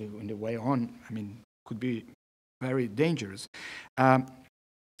make in the way on, I mean, could be very dangerous.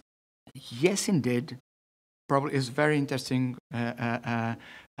 Yes, indeed, probably is very interesting.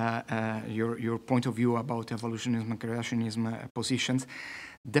 Your point of view about evolutionism and creationism positions.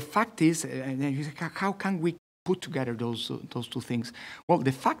 The fact is, how can we put together those two things? Well,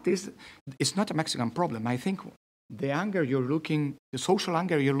 the fact is, it's not a Mexican problem. I think the anger you're looking, the social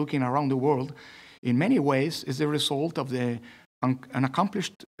anger you're looking around the world, in many ways, is the result of the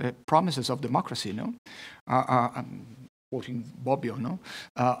unaccomplished promises of democracy. No, quoting Bobbio, no,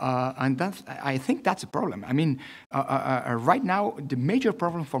 and that's, I think that's a problem. I mean, right now, the major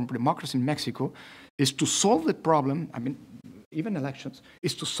problem for democracy in Mexico is to solve the problem. I mean, even elections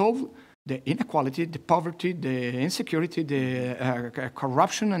is to solve the inequality, the poverty, the insecurity, the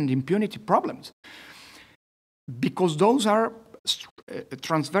corruption and impunity problems. Because those are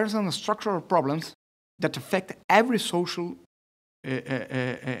transversal and structural problems that affect every social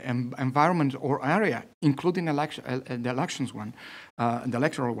environment or area, including the elections one, the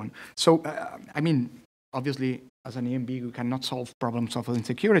electoral one. So, I mean, obviously, as an EMB, we cannot solve problems of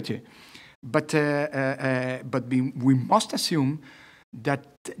insecurity, but we must assume that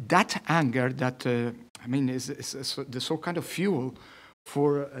that anger, that I mean, is the sort kind of fuel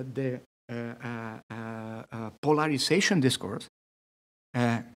for the polarization discourse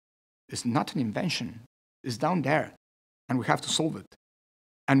is not an invention. It's down there, and we have to solve it.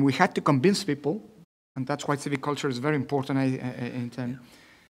 And we had to convince people, and that's why civic culture is very important,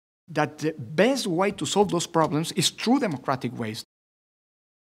 that the best way to solve those problems is through democratic ways.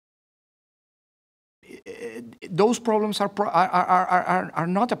 Those problems are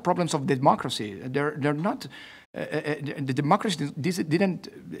not the problems of democracy. They're not. The democracy didn't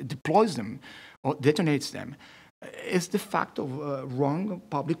deploys them or detonates them. It's the fact of wrong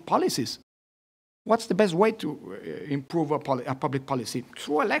public policies. What's the best way to improve a public policy?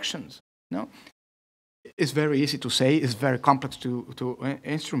 Through elections. No, it's very easy to say. It's very complex to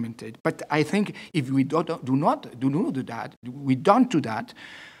instrument it. But I think if we don't do that,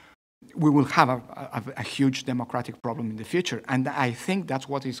 we will have a huge democratic problem in the future. And I think that's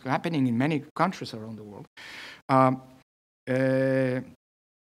what is happening in many countries around the world.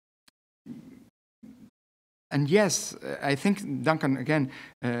 And yes, I think, Duncan, again,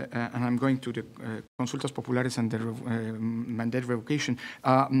 and I'm going to the consultas populares and the mandate revocation.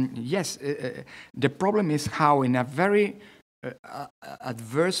 Yes, the problem is how in a very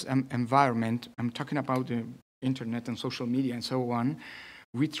adverse environment, I'm talking about the internet and social media and so on,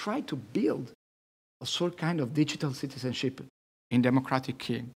 we try to build a sort kind of digital citizenship in democratic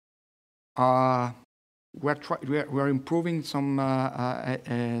key. We're improving some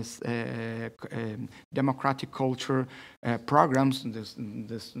democratic culture programs,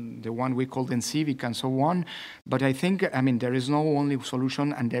 the one we call Civic and so on. But I think, I mean, there is no only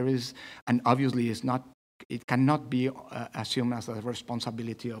solution, and obviously it's not. It cannot be assumed as a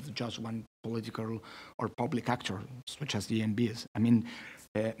responsibility of just one political or public actor, such as the ENB is. I mean,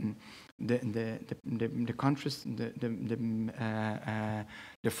 the countries,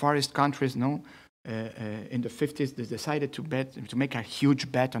 the forest countries, no. In the 50s, they decided to make a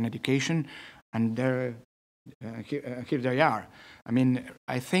huge bet on education, and here they are. I mean,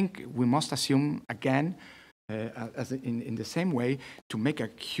 I think we must assume again, as in the same way, to make a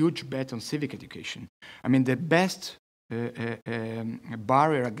huge bet on civic education. I mean, the best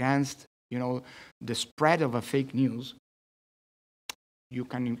barrier against, the spread of a fake news. You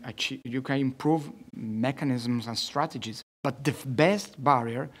can improve mechanisms and strategies, but the best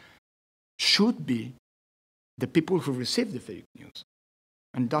barrier should be the people who receive the fake news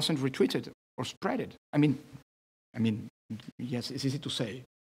and doesn't retweet it or spread it. I mean, yes, it's easy to say.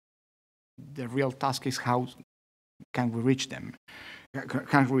 The real task is how can we reach them?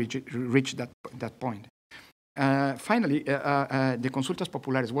 Can we reach that point? Finally, the consultas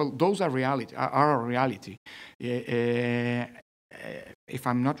populares. Well, those are a reality. If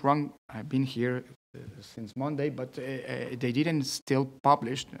I'm not wrong, I've been here since Monday, but they didn't still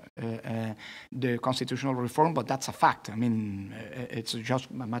publish the constitutional reform, but that's a fact. I mean, it's just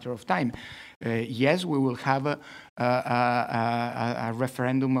a matter of time. Yes, we will have a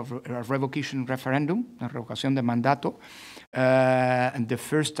referendum, a revocation referendum, a revocación de mandato, and the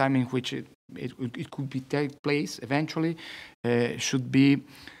first time in which it could take place eventually should be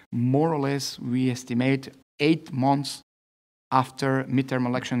more or less, we estimate, 8 months after midterm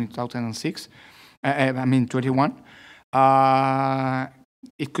election in 2006. 21.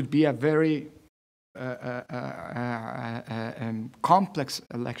 It could be a very complex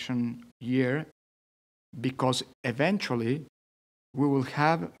election year, because eventually we will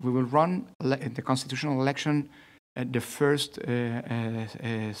run the constitutional election at the first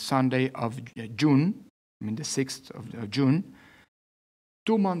Sunday of June, the 6th of June.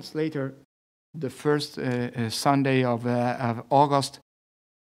 2 months later, the first Sunday of August,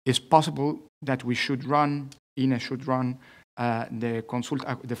 it's possible that we should run, INE should run the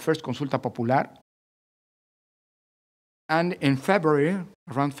first Consulta Popular. And in February,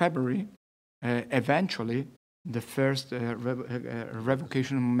 around February, eventually, the first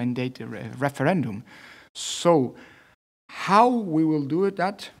revocation mandate referendum. So how we will do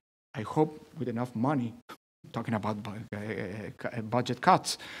that, I hope with enough money, talking about budget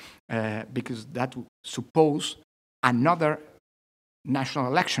cuts, because that would suppose another national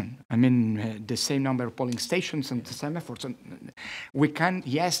election. I mean, the same number of polling stations and the same efforts. And we can,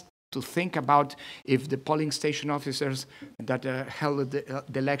 yes, to think about if the polling station officers that held the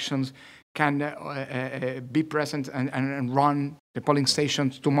elections can be present and run the polling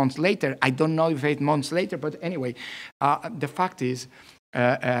stations 2 months later. I don't know if 8 months later, but anyway, the fact is,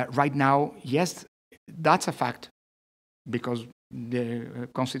 right now, yes, that's a fact, because the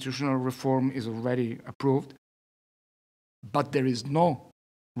constitutional reform is already approved, but there is no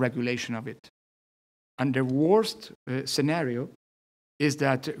regulation of it. And the worst scenario is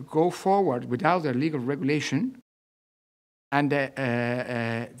that go forward without a legal regulation, and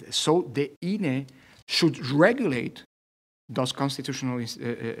so the INE should regulate those constitutional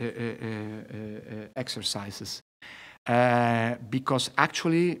exercises. Because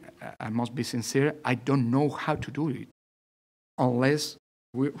actually, I must be sincere, I don't know how to do it unless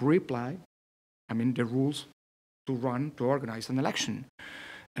we reply, the rules to organize an election.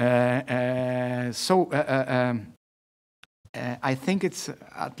 I think it's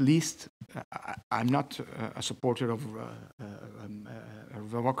at least, I'm not a supporter of a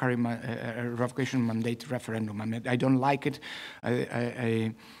revocation mandate referendum. I don't like it.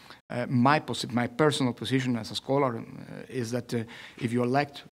 My personal position as a scholar is that if you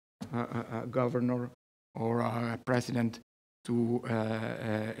elect a governor or a president to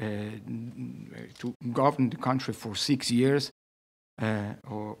govern the country for 6 years,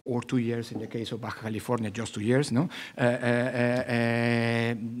 or 2 years in the case of Baja California, just 2 years, no?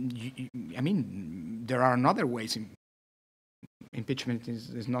 There are other ways. Impeachment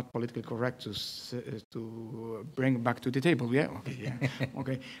is not politically correct to bring back to the table. Yeah, okay, yeah,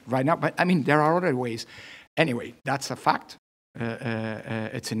 okay. Right now, but there are other ways. Anyway, that's a fact.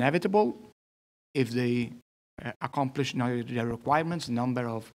 It's inevitable if they accomplish the requirements, number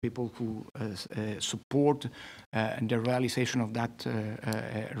of people who support the realization of that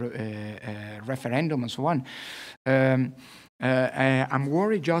referendum and so on. I'm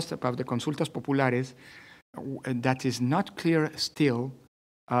worried just about the consultas populares. That is not clear still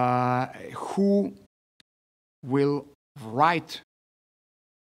who will redact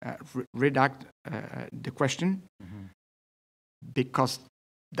the question, because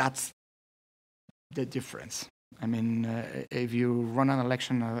that's the difference. If you run an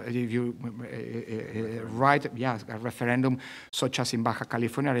election, if you write a referendum, such as in Baja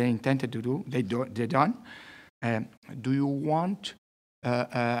California they intended to do, they're done. Do you want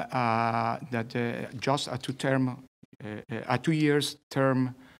that just a 2 years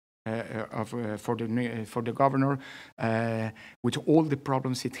term for the governor, with all the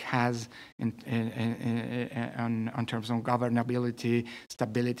problems it has in terms of governability,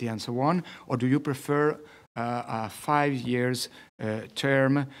 stability, and so on, or do you prefer a 5 years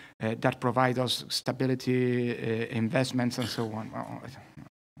term that provides us stability, investments, and so on?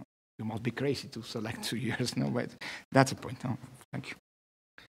 You must be crazy to select 2 years, no? But that's a point. No, thank you.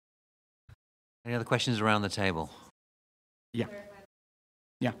 Any other questions around the table? Yeah.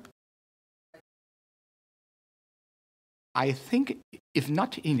 Yeah. I think if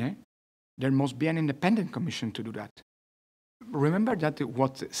not INE, there must be an independent commission to do that. Remember that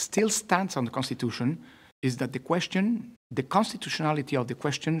what still stands on the Constitution is that the constitutionality of the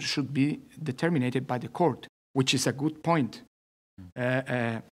question should be determined by the court, which is a good point.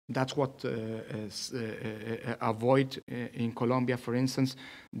 That's what avoid in Colombia, for instance,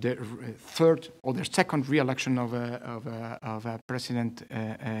 the third or the second re-election of President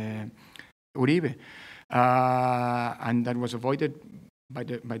Uribe, and that was avoided by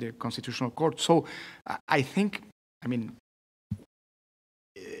the Constitutional Court. So I think, I mean,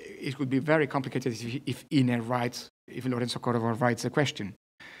 it would be very complicated if Lorenzo Córdova writes the question.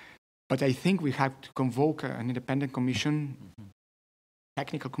 But I think we have to convoke an independent commission,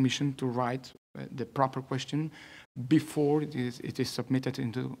 technical commission, to write the proper question before it is submitted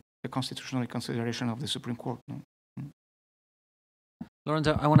into the constitutional consideration of the Supreme Court. No?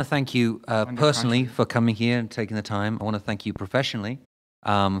 Lorenzo, I want to thank you personally for coming here and taking the time. I want to thank you professionally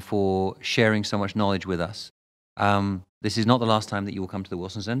for sharing so much knowledge with us. This is not the last time that you will come to the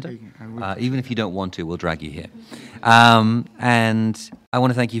Wilson Center. Even if you don't want to, we'll drag you here. And I want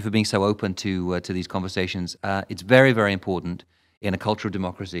to thank you for being so open to these conversations. It's very, very important in a culture of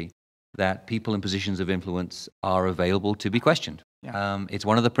democracy that people in positions of influence are available to be questioned. Yeah. It's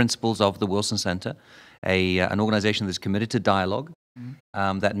one of the principles of the Wilson Center, an organization that's committed to dialogue,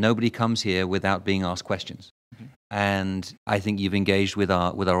 that nobody comes here without being asked questions. And I think you've engaged with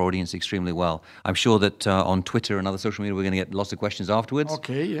our audience extremely well. I'm sure that on Twitter and other social media, we're going to get lots of questions afterwards.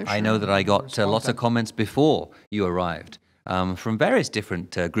 Okay, yeah, sure. I know that I got lots of comments before you arrived from various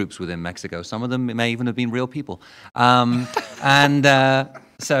different groups within Mexico. Some of them may even have been real people. But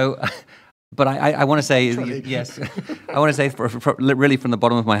I want to say, yes, I want to say really from the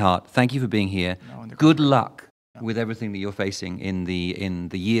bottom of my heart, thank you for being here. Good luck with everything that you're facing in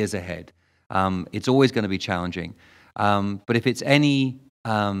the years ahead. It's always going to be challenging, but if it's any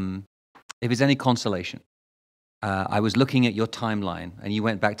consolation, I was looking at your timeline, and you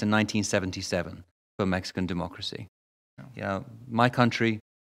went back to 1977 for Mexican democracy. You know, my country,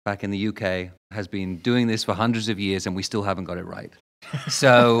 back in the UK, has been doing this for hundreds of years, and we still haven't got it right.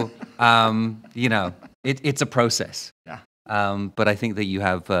 So, you know, it's a process. Yeah. But I think that you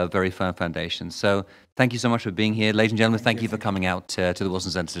have very firm foundations. So, thank you so much for being here, ladies and gentlemen. Thank you for coming out to the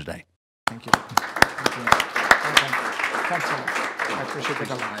Wilson Center today. Thank you. Thanks so much. I appreciate it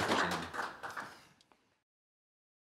a lot.